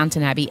 who's from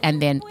Downton Abbey, and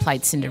then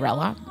played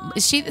Cinderella.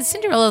 Is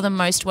Cinderella the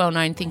most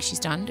well-known thing she's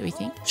done, do we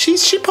think?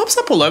 She pops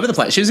up all over the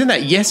place. She was in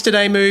that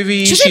Yesterday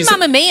movie. She's in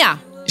Mamma Mia.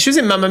 She was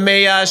in Mamma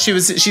Mia.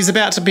 She's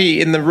about to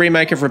be in the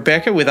remake of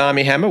Rebecca with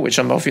Armie Hammer, which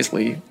I'm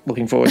obviously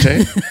looking forward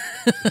to.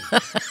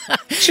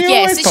 She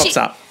always pops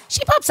up.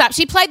 She pops up.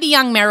 She played the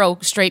young Meryl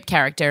Streep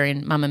character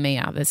in Mamma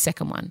Mia, the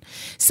second one.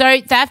 So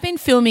they've been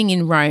filming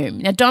in Rome.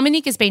 Now,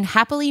 Dominic has been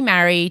happily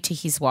married to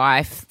his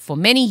wife for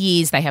many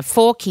years. They have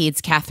 4 kids,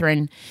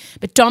 Catherine.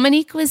 But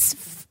Dominic was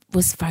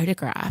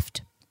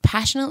photographed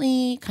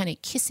passionately kind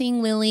of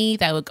kissing Lily.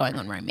 They were going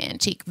on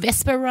romantic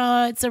Vespa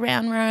rides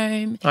around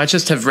Rome. I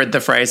just have read the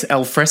phrase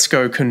al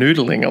fresco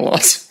canoodling a lot,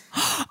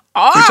 which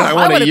I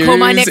want to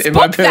use in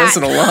my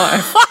personal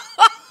life.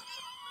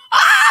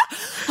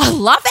 I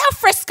love al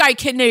fresco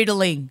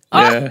canoodling.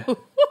 Yeah.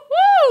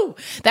 Oh,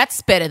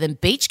 that's better than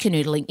beach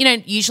canoodling.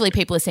 Usually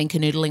people are saying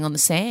canoodling on the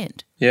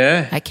sand.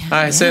 Yeah.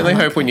 I certainly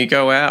hope when you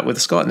go out with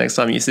Scott next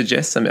time you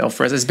suggest some al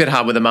fresco. It's a bit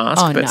hard with a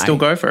mask, but still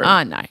go for it.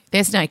 Oh, no.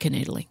 There's no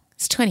canoodling.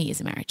 It's 20 years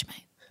of marriage,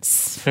 mate.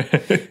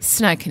 It's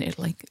no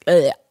canoodling.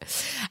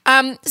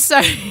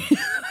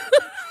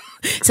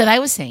 So they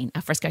were seen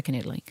al fresco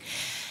canoodling.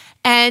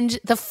 And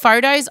the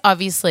photos,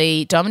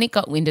 obviously, Dominic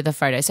got wind of the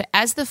photos. So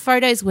as the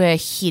photos were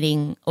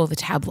hitting all the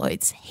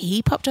tabloids,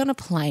 he popped on a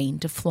plane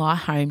to fly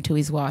home to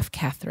his wife,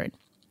 Catherine.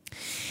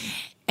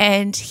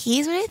 And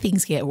here's where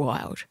things get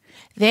wild.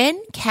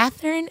 Then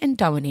Catherine and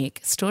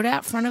Dominic stood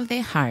out front of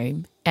their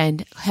home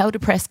and held a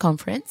press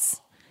conference,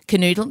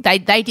 canoodling.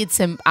 They did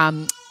some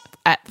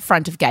at the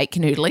front of gate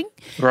canoodling.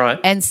 Right.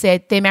 And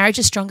said their marriage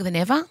is stronger than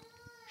ever.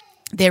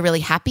 They're really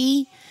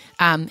happy.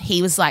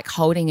 He was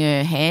holding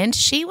her hand.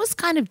 She was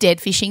kind of dead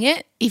fishing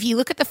it. If you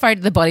look at the photo,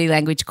 the body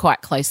language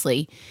quite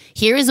closely,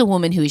 here is a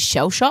woman who is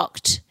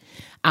shell-shocked,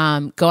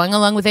 going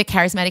along with her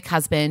charismatic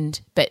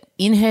husband, but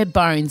in her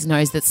bones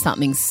knows that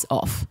something's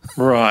off.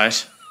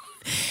 Right.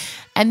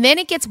 And then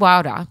it gets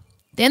wilder.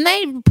 Then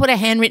they put a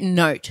handwritten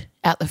note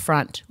out the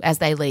front as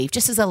they leave,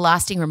 just as a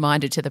lasting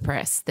reminder to the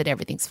press that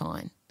everything's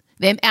fine.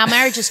 Our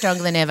marriage is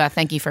stronger than ever.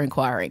 Thank you for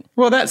inquiring.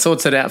 Well, that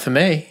sorts it out for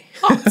me.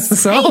 Oh,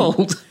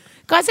 sold.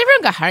 Guys,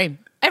 everyone go home.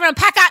 Everyone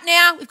pack up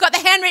now. We've got the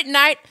handwritten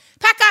note.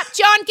 Pack up,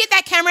 John. Get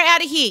that camera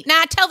out of here.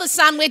 Nah, tell the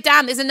son we're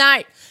done. There's a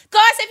note.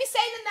 Guys, have you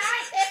seen the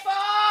note? They're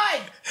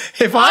fine.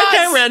 If I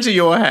came round to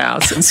your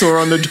house and saw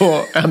on the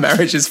door, our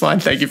marriage is fine,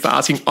 thank you for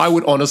asking, I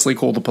would honestly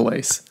call the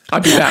police.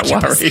 I'd be that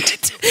 100%. worried.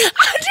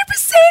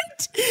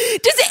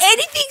 100%. Does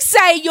anything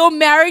say your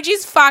marriage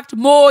is fucked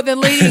more than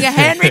leaving a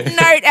handwritten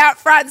note out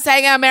front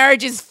saying our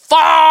marriage is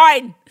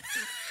fine?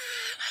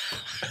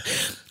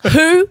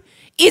 Who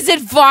is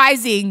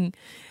advising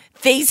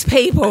these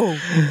people?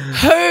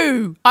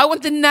 Who? I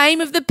want the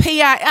name of the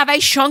PR. Are they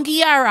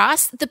Shongi or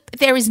us?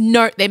 There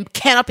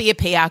cannot be a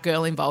PR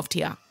girl involved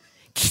here.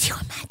 Can you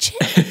imagine?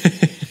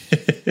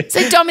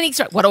 So Dominic's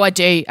right. What do I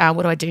do,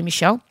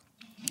 Michelle?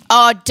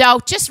 Oh, Dol,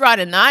 just write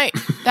a note.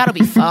 That'll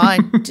be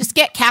fine. Just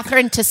get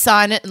Catherine to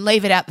sign it and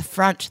leave it out the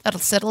front. That'll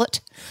settle it.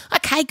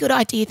 Okay, good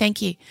idea.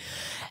 Thank you.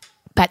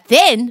 But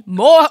then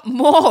more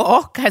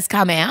has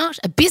come out.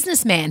 A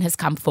businessman has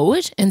come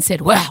forward and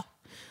said, well,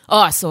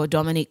 I saw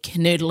Dominic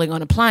canoodling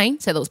on a plane.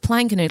 So there was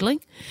plane canoodling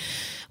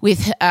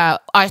with,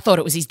 I thought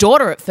it was his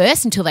daughter at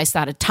first until they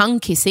started tongue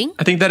kissing.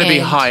 I think that'd be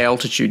high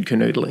altitude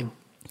canoodling.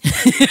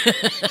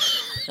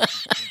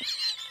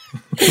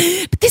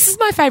 But this is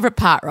my favourite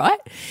part, right?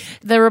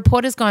 The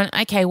reporter's gone,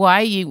 okay,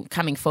 why are you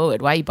coming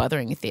forward? Why are you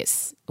bothering with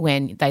this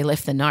when they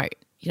left the note?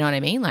 You know what I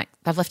mean? Like,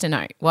 they've left a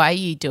note. Why are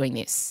you doing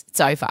this?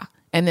 It's over.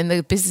 And then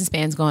the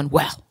businessman's gone,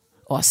 well,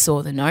 I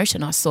saw the note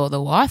and I saw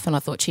the wife and I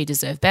thought she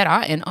deserved better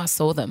and I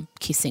saw them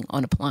kissing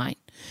on a plane.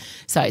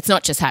 So it's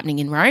not just happening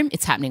in Rome,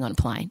 it's happening on a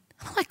plane.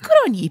 I'm like, good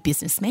on you,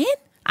 businessman.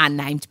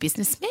 Unnamed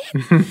businessman.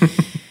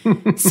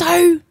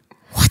 So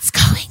what's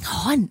going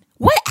on?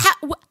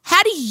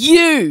 How do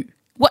you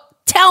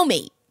tell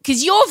me?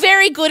 Because you're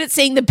very good at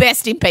seeing the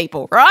best in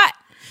people, right?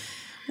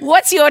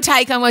 What's your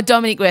take on what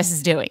Dominic West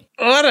is doing?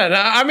 I don't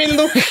know. I mean,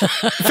 look,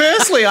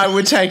 firstly, I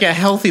would take a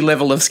healthy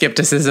level of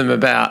skepticism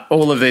about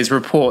all of these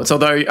reports.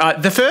 Although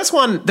the first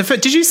one,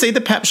 did you see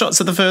the pap shots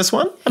of the first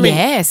one? I mean,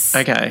 yes.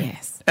 Okay.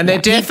 Yes. And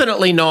they're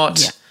definitely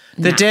not. Yeah.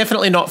 They're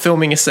definitely not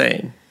filming a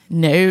scene.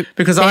 No.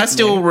 Because I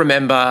still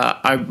remember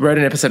I wrote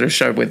an episode of a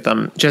show with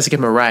Jessica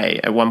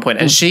Murray at one point,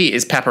 and she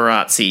is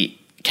paparazzi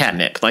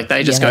catnip. Like,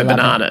 they just go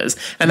bananas.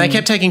 And they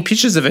kept taking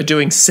pictures of her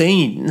doing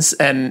scenes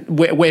and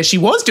where she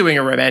was doing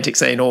a romantic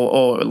scene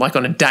or like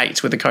on a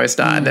date with a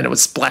co-star, and then it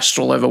was splashed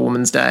all over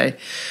Woman's Day.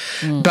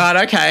 But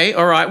okay,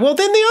 all right. Well,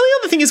 then the only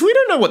other thing is we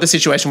don't know what the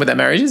situation with that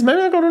marriage is.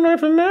 Maybe I got an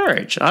open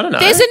marriage. I don't know.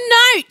 There's a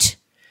note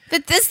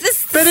that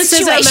this but it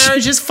says that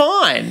marriage is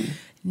fine.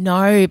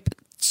 No, but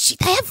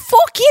they have 4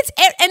 kids,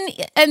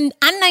 and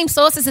unnamed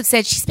sources have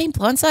said she's been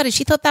blindsided.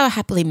 She thought they were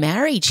happily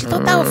married. She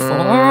thought they were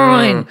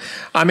fine.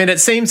 I mean, it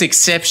seems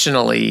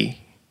exceptionally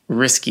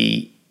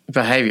risky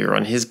behaviour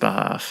on his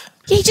behalf.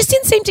 Yeah, he just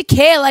didn't seem to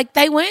care. Like,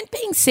 they weren't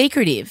being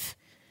secretive.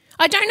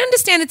 I don't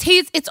understand.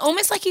 It's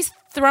almost like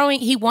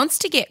he wants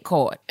to get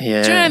caught.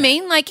 Yeah. Do you know what I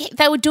mean? Like,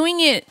 they were doing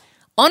it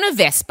on a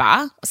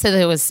Vespa. So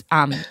there was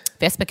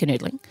Vespa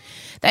canoodling.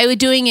 They were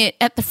doing it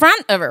at the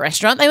front of a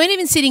restaurant. They weren't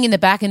even sitting in the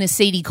back in a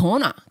seedy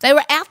corner. They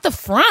were out the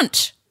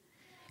front.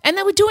 And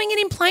they were doing it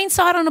in plain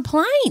sight on a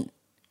plane.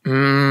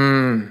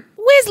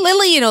 Where's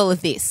Lily in all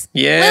of this?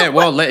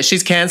 Yeah,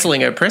 she's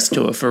cancelling her press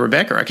tour for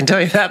Rebecca. I can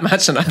tell you that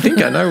much, and I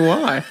think I know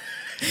why.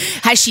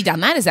 Has she done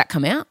that? Has that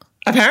come out?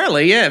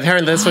 Apparently, yeah.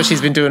 Apparently that's what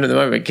she's been doing at the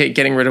moment,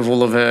 getting rid of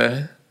all of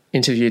her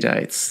interview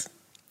dates.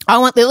 I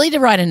want Lily to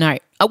write a note.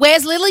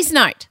 Where's Lily's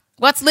note?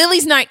 What's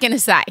Lily's note going to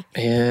say?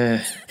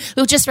 Yeah.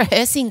 We were just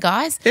rehearsing,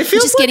 guys. It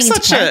feels like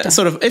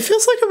it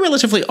feels like a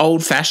relatively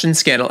old-fashioned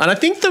scandal. And I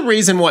think the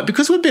reason why,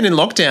 because we've been in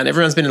lockdown,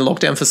 everyone's been in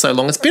lockdown for so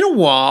long, it's been a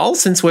while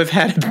since we've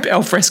had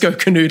alfresco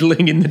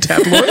canoodling in the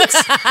tabloids.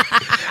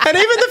 And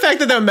even the fact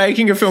that they were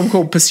making a film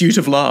called Pursuit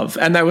of Love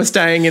and they were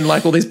staying in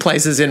like all these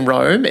places in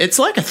Rome, it's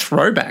like a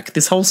throwback,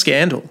 this whole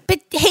scandal. But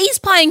he's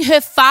playing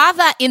her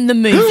father in the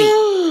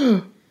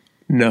movie.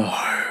 No.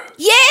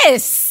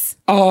 Yes.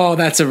 I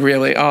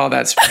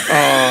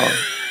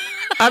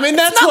mean,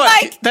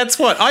 that's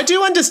what I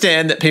do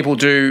understand that people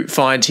do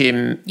find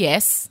him.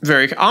 Yes.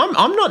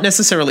 I'm not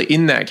necessarily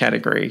in that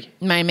category.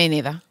 Me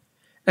neither.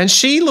 And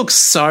she looks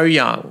so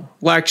young.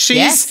 Like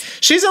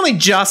she's only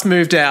just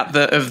moved out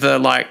of the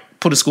like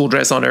put a school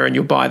dress on her and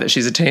you'll buy that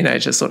she's a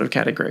teenager sort of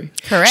category.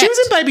 Correct. She was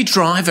in Baby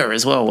Driver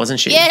as well,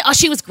 wasn't she? Yeah. Oh,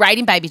 she was great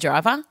in Baby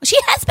Driver. She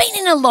has been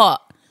in a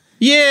lot.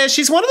 Yeah,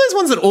 she's one of those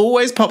ones that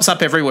always pops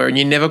up everywhere and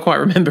you never quite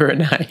remember her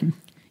name.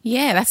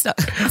 Yeah, that's not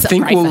I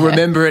think we'll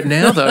remember it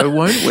now, though,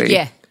 won't we?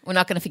 Yeah, we're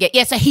not going to forget.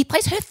 Yeah, so he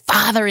plays her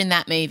father in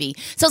that movie.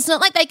 So it's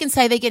not like they can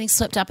say they're getting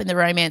swept up in the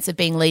romance of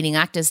being leading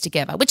actors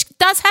together, which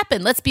does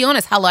happen. Let's be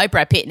honest. Hello,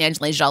 Brad Pitt and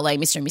Angelina Jolie,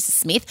 Mr. and Mrs.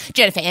 Smith.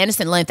 Jennifer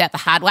Aniston learned that the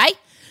hard way.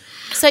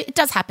 So it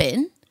does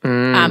happen.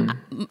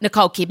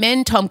 Nicole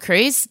Kidman, Tom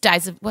Cruise,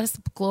 Days of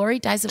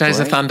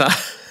Thunder.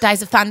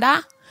 Days of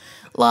Thunder.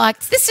 Like,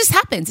 this just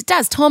happens. It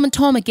does, time and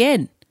time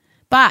again.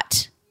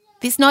 But...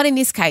 not in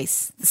this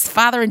case. It's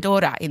father and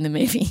daughter in the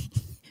movie.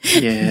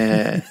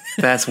 Yeah,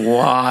 that's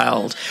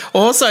wild.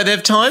 Also,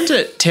 they've timed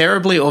it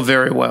terribly or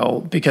very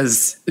well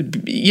because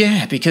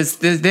they're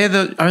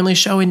the only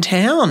show in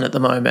town at the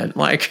moment.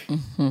 Like,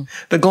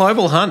 the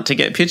global hunt to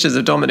get pictures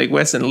of Dominic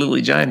West and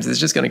Lily James is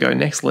just going to go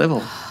next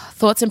level.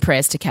 Thoughts and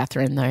prayers to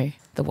Catherine, though,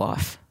 the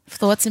wife.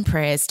 Thoughts and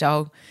prayers,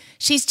 dog.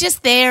 She's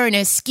just there in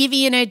her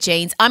skivvy and her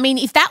jeans. I mean,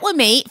 if that were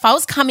me, if I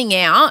was coming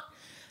out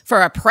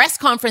for a press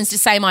conference to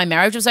say my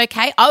marriage was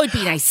okay, I would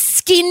be in a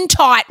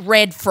skin-tight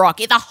red frock.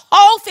 The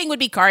whole thing would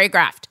be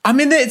choreographed. I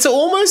mean, it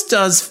almost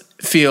does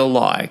feel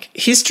like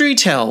history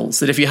tells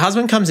that if your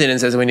husband comes in and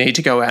says we need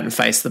to go out and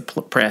face the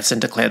press and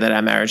declare that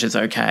our marriage is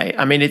okay,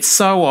 I mean, it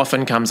so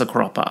often comes a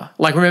cropper.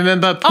 Like,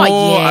 remember,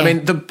 I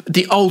mean,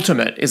 the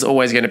ultimate is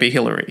always going to be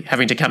Hillary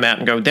having to come out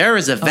and go, there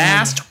is a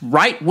vast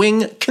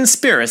right-wing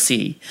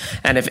conspiracy,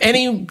 and if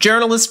any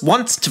journalist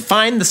wants to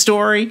find the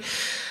story,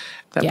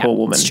 that poor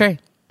woman. It's true.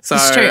 So,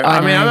 it's true.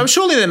 I mean, I'm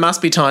surely there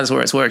must be times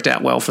where it's worked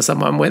out well for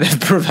someone where they've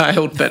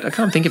prevailed, but I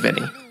can't think of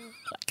any.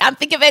 Can't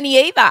think of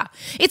any either.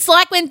 It's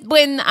like when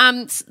in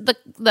AFL,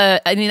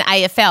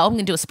 I'm going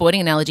to do a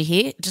sporting analogy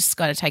here, just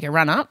got to take a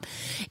run up.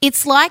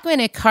 It's like when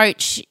a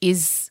coach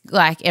is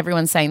like,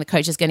 everyone's saying the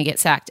coach is going to get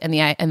sacked and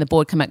the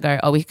board come out and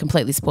go, oh, we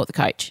completely support the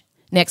coach.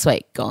 Next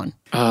week, gone.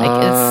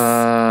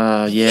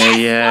 Yeah.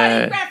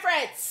 Sporting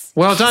reference.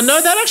 Well done. No,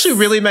 that actually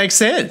really makes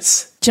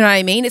sense. Do you know what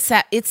I mean?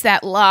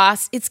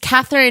 It's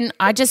Catherine.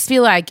 I just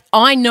feel like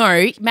I know.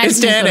 It's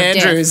Dan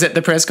Andrews at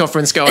the press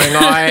conference going,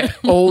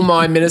 all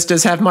my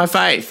ministers have my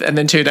faith. And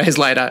then 2 days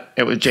later,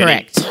 it was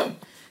Jenny.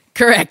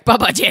 Correct.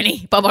 Bye-bye,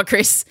 Jenny. Bye-bye,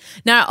 Chris.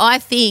 No, I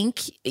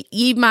think,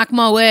 you mark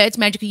my words,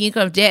 magical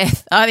unicorn of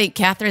death, I think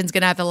Catherine's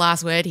going to have the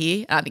last word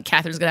here. I think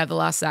Catherine's going to have the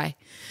last say.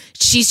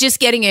 She's just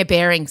getting her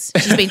bearings.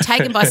 She's been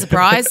taken by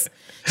surprise.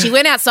 She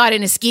went outside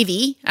in a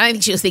skivvy. I don't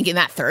think she was thinking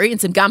that through, in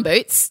some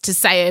gumboots to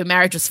say her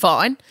marriage was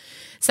fine.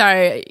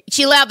 So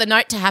she allowed the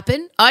note to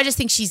happen. I just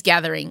think she's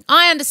gathering.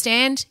 I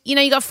understand. You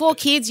know, you got 4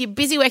 kids, you're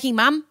busy working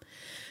mum.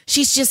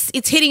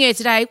 It's hitting her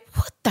today.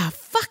 What the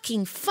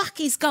fucking fuck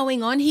is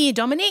going on here,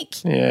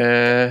 Dominic?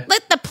 Yeah.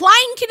 Let the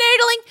plane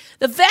canoodling,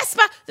 the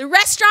Vespa, the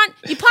restaurant,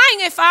 you're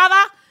playing her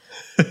father.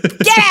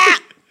 Get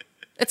out.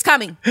 It's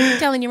coming. I'm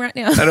telling you right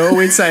now. And all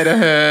we'd say to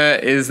her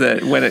is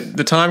that when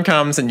the time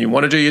comes and you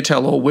want to do your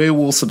tell-all, we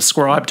will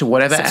subscribe to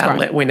whatever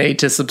outlet we need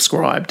to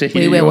subscribe to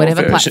hear your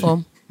whatever version.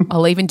 Platform.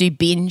 I'll even do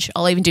binge.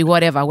 I'll even do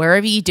whatever.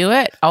 Wherever you do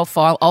it, I'll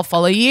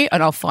follow you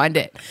and I'll find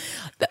it.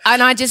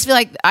 And I just feel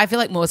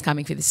like more's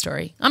coming for this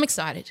story. I'm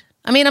excited.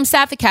 I mean, I'm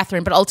sad for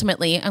Catherine, but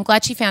ultimately I'm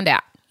glad she found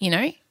out, you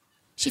know.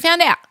 She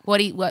found out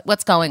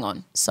what's going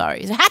on. So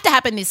it had to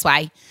happen this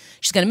way.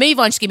 She's going to move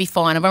on. She's going to be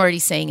fine. I'm already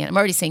seeing it. I'm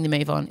already seeing the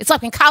move on. It's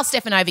like when Carl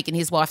Stefanovic and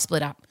his wife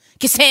split up.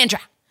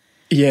 Cassandra.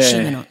 Yeah. She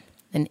went on.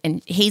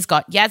 And he's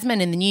got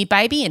Yasmin and the new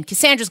baby, and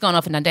Cassandra's gone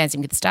off and done Dancing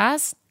with the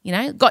Stars, you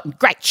know, got in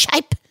great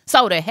shape,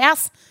 sold her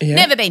house. Yeah.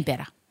 Never been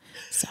better.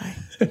 So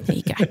there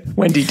you go.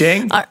 Wendy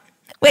Dang.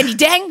 Wendy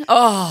Dang.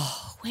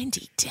 Oh,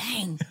 Wendy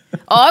Dang.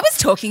 I was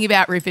talking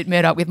about Rupert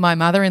Murdoch with my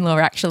mother-in-law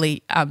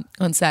actually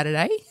on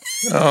Saturday.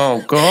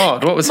 Oh,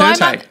 God. What was her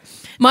take?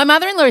 My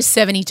mother-in-law is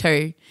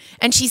 72,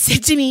 and she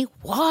said to me,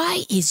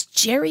 why is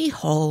Jerry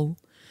Hall,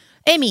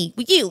 Emmy,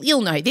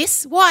 you'll know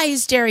this, why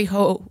is Jerry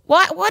Hall,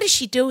 what is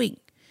she doing?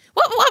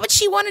 Why would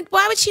she want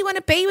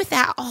to be with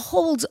that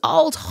old,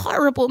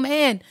 horrible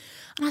man?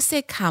 And I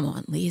said, come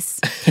on, Liz,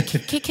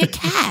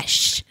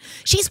 cash.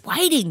 She's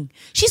waiting.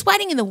 She's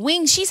waiting in the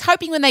wings. She's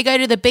hoping when they go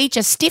to the beach,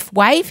 a stiff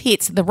wave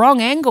hits at the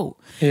wrong angle.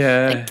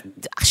 Yeah.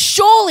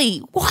 Surely,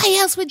 why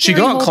else would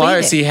Jerry Hall be there? She got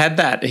close. He had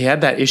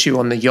that issue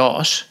on the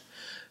yacht.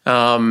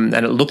 And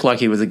it looked like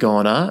he was a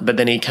goner, but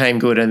then he came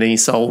good and then he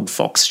sold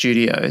Fox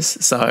Studios.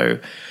 So,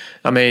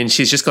 I mean,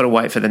 she's just got to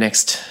wait for the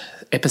next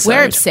episode.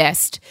 We're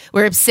obsessed.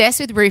 We're obsessed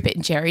with Rupert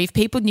and Jerry. If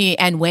people knew,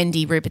 and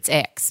Wendy, Rupert's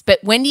ex.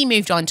 But Wendy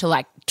moved on to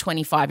like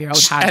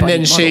 25-year-old hard and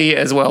then model. She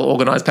as well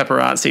organised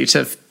paparazzi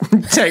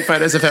to take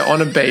photos of her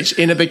on a beach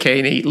in a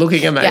bikini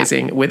looking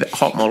amazing with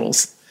hot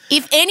models.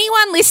 If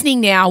anyone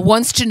listening now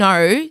wants to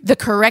know the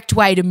correct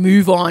way to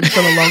move on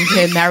from a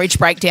long-term marriage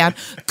breakdown,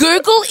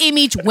 Google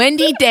image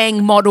Wendy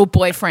Dang model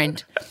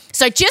boyfriend.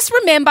 So just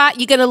remember,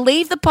 you're going to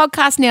leave the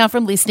podcast now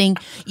from listening.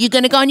 You're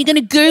going to go and you're going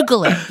to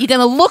Google it. You're going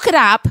to look it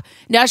up.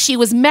 Now, she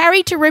was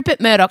married to Rupert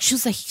Murdoch.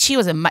 She's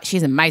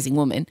an amazing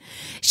woman.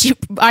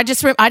 I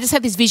just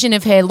have this vision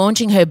of her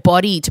launching her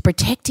body to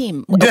protect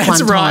him.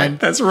 That's right.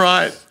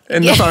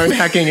 In the phone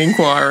hacking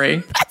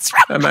inquiry. That's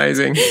right.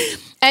 Amazing.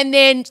 And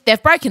then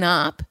they've broken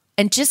up.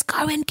 And just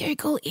go and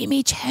Google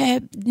image her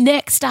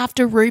next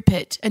after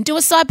Rupert and do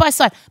a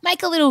side-by-side.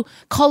 Make a little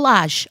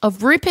collage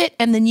of Rupert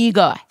and the new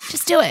guy.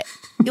 Just do it.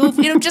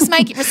 It'll just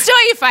make you restore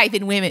your faith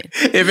in women.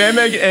 If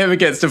Emma ever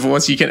gets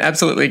divorced, you can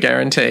absolutely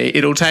guarantee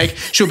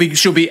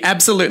she'll be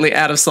absolutely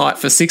out of sight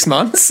for 6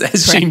 months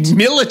as she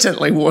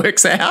militantly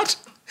works out.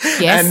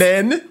 Yes. And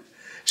then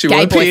she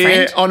will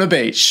appear on a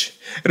beach.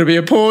 It'll be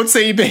a Port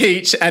Sea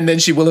beach, and then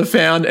she will have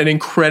found an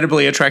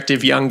incredibly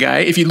attractive young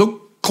gay. If you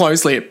look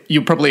closely,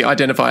 you'll probably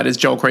identify it as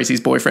Joel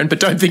Creasy's boyfriend, but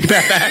don't think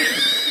about that.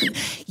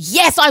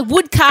 Yes, I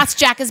would cast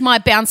Jack as my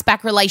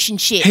bounce-back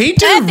relationship. He'd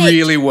do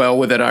really well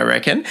with it, I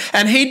reckon.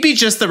 And he'd be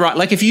just the right...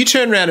 Like, if you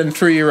turn around and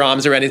threw your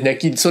arms around his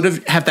neck, you'd sort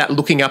of have that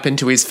looking up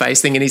into his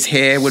face thing and his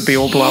hair would be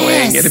all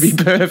blowing. It'd be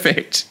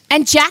perfect.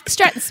 And Jack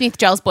Stratton-Smith,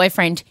 Joel's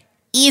boyfriend,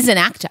 is an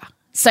actor.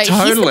 So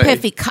Totally.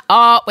 he's the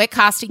perfect... we're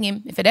casting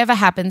him if it ever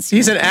happens.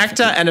 He's an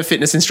actor and a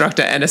fitness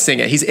instructor and a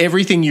singer. He's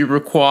everything you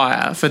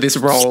require for this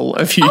role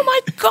of you. Oh, my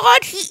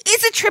God, he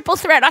is a triple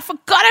threat. I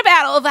forgot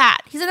about all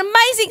that. He's an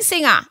amazing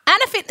singer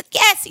and a fitness...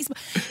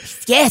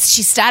 Yes,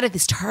 she started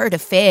this torrid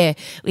affair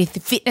with the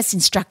fitness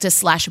instructor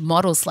 /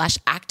 model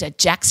 / actor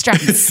Jack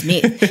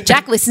Stratton-Smith.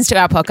 Jack listens to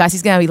our podcast.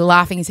 He's going to be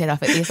laughing his head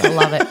off at this. I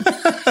love it.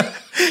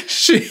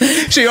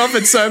 She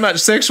offered so much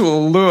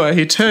sexual allure,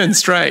 he turned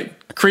straight.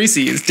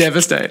 Creasy is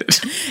devastated.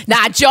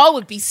 Nah, Joel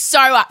would be so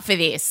up for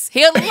this.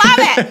 He'll love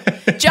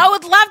it. Joel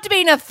would love to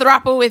be in a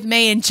throuple with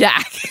me and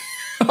Jack.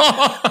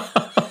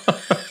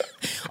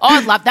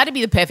 I'd love that'd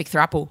be the perfect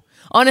throuple,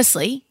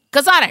 honestly,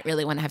 because I don't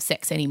really want to have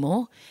sex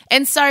anymore.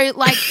 And so,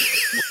 like,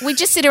 we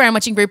just sit around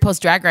watching RuPaul's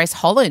Drag Race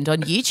Holland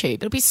on YouTube.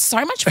 It'll be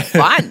so much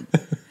fun.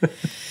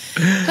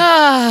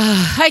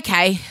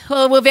 Okay.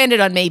 Well, we've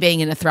ended on me being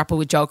in a throuple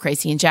with Joel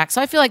Creasy and Jack,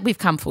 so I feel like we've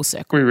come full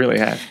circle. We really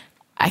have.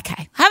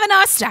 Okay. Have a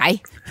nice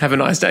day. Have a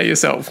nice day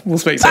yourself. We'll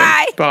speak soon.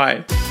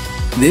 Bye.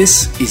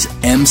 This is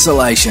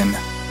Emsolation.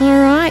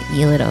 All right,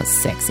 you little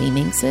sexy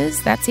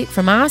minxes. That's it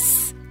from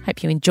us.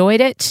 Hope you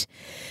enjoyed it.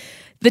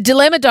 The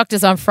Dilemma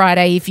Doctors on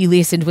Friday, if you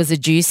listened, was a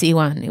juicy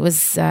one. It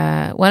was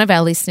one of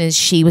our listeners.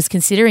 She was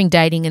considering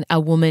dating a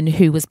woman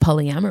who was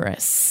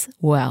polyamorous.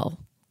 Well,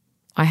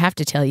 I have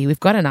to tell you, we've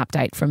got an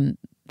update from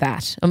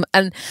that.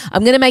 And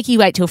I'm going to make you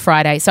wait till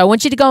Friday. So I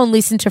want you to go and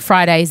listen to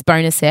Friday's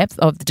bonus ep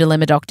of the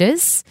Dilemma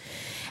Doctors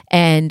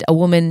and a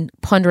woman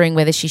pondering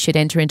whether she should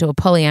enter into a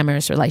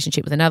polyamorous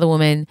relationship with another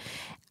woman.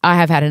 I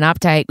have had an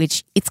update,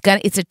 which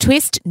it's a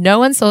twist no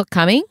one saw it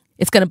coming.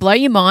 It's going to blow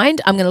your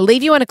mind. I'm going to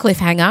leave you on a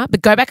cliffhanger,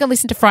 but go back and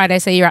listen to Friday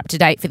so you're up to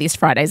date for this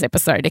Friday's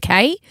episode,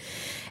 okay?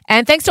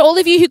 And thanks to all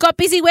of you who got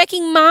Busy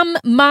Working Mum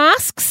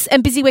masks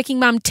and Busy Working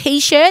Mum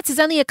T-shirts. There's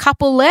only a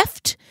couple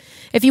left.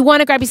 If you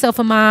want to grab yourself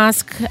a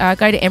mask,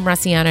 go to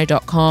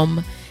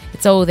mrussiano.com.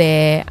 It's all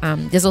there.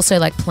 There's also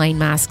like plain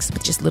masks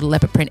with just a little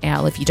leopard print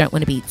owl if you don't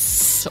want to be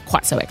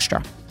quite so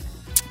extra.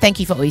 Thank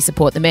you for all your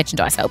support. The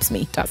merchandise helps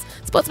me. It does.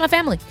 Supports my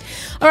family.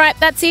 All right,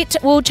 that's it.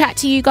 We'll chat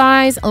to you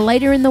guys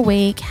later in the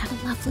week.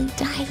 Have a lovely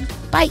day.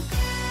 Bye.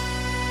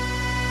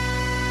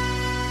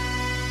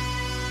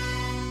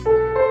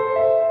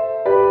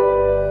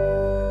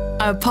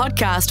 A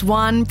Podcast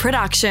One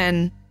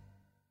production.